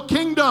models your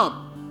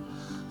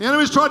kingdom. The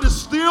enemy's tried to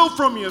steal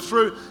from you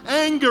through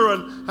anger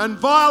and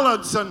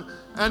violence and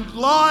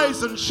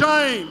lies and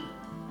shame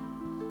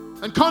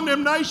and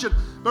condemnation.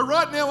 But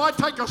right now I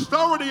take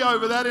authority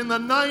over that in the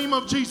name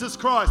of Jesus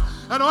Christ.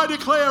 And I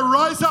declare,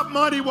 rise up,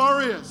 mighty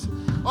warriors.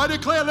 I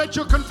declare, let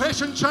your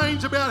confession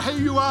change about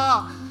who you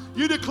are.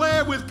 You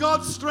declare, with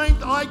God's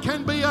strength, I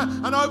can be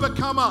an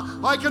overcomer.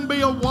 I can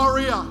be a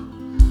warrior.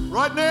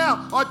 Right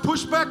now, I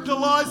push back the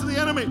lies of the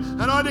enemy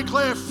and I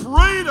declare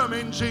freedom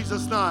in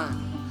Jesus'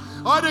 name.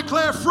 I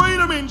declare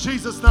freedom in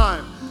Jesus'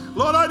 name.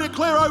 Lord, I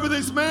declare over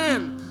this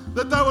man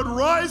that they would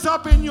rise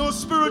up in your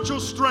spiritual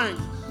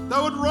strength.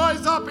 They would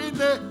rise up in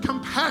their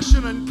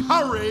compassion and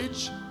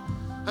courage,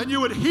 and you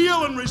would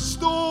heal and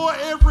restore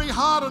every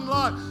heart and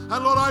life.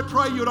 And Lord, I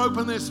pray you would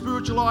open their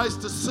spiritual eyes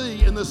to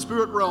see in the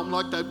spirit realm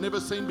like they've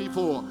never seen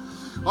before.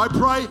 I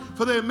pray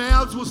for their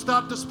mouths will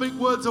start to speak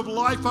words of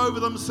life over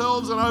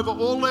themselves and over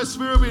all their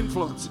sphere of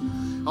influence.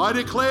 I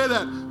declare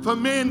that for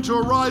men to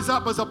arise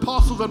up as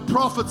apostles and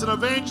prophets and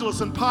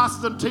evangelists and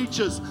pastors and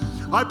teachers.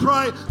 I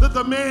pray that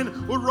the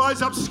men will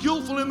rise up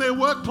skillful in their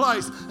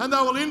workplace and they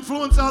will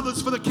influence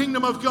others for the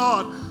kingdom of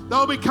God.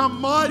 They'll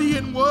become mighty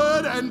in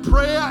word and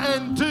prayer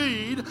and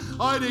deed.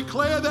 I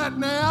declare that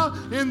now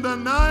in the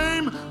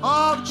name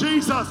of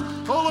Jesus.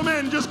 All the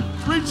men, just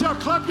reach up,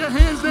 clap your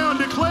hands now and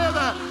declare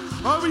that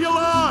over your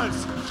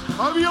lives,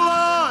 over your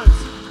lives,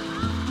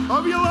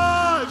 over your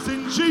lives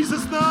in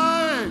Jesus'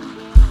 name.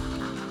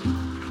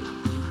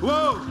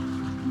 Whoa.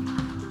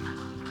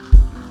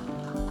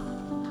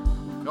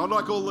 I'd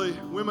like all the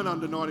women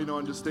under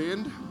 99 to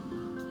stand.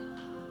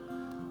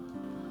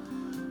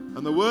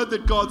 And the word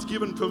that God's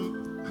given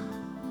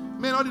from...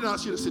 Man, I didn't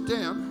ask you to sit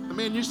down. The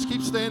man used to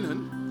keep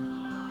standing.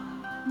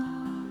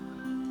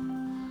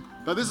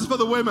 But this is for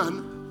the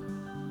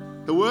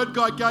women. The word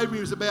God gave me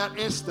was about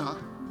Esther.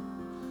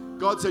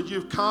 God said,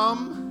 you've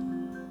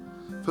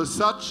come for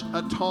such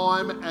a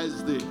time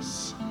as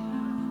this.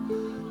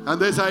 And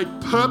there's a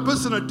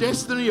purpose and a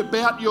destiny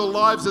about your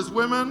lives as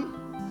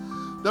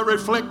women that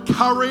reflect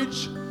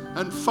courage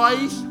and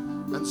faith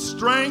and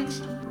strength.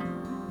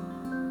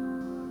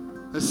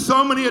 There's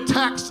so many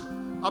attacks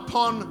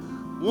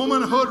upon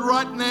womanhood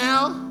right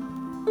now.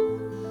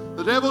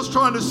 The devil's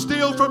trying to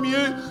steal from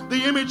you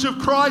the image of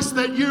Christ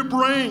that you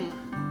bring.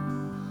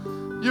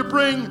 You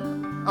bring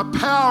a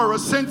power, a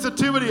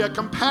sensitivity, a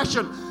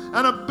compassion,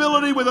 an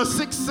ability with a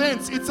sixth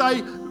sense. It's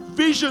a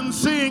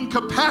vision-seeing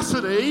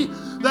capacity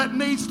that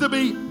needs to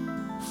be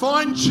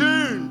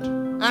fine-tuned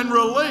and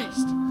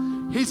released.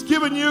 He's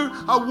given you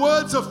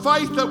words of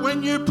faith that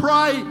when you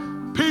pray,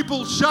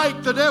 people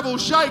shake, the devil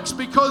shakes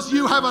because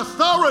you have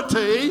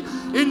authority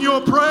in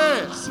your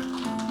prayers.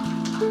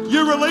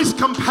 You release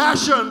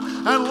compassion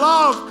and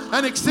love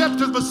and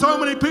acceptance for so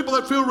many people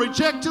that feel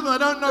rejected and they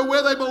don't know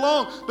where they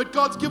belong. But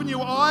God's given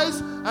you eyes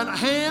and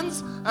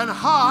hands and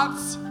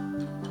hearts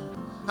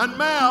and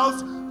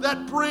mouths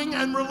that bring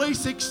and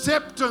release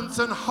acceptance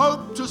and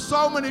hope to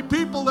so many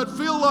people that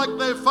feel like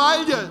they're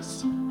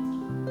failures.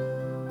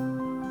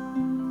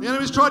 The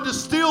enemy's tried to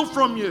steal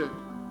from you.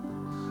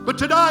 But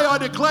today I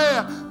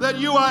declare that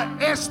you are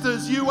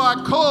Esther's, you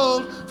are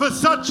called for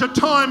such a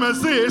time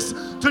as this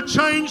to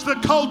change the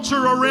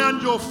culture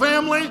around your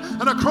family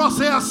and across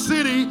our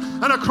city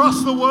and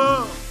across the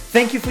world.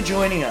 Thank you for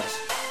joining us.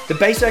 The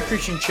Bayside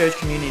Christian Church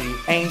community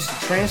aims to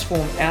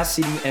transform our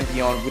city and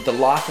beyond with the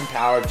life and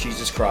power of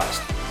Jesus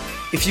Christ.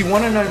 If you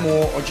want to know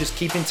more or just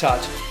keep in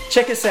touch,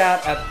 check us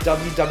out at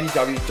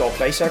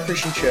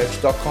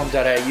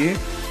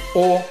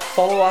www.baysidechristianchurch.com.au or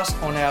follow us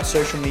on our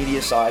social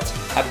media sites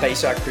at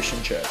Bayside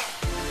Christian Church.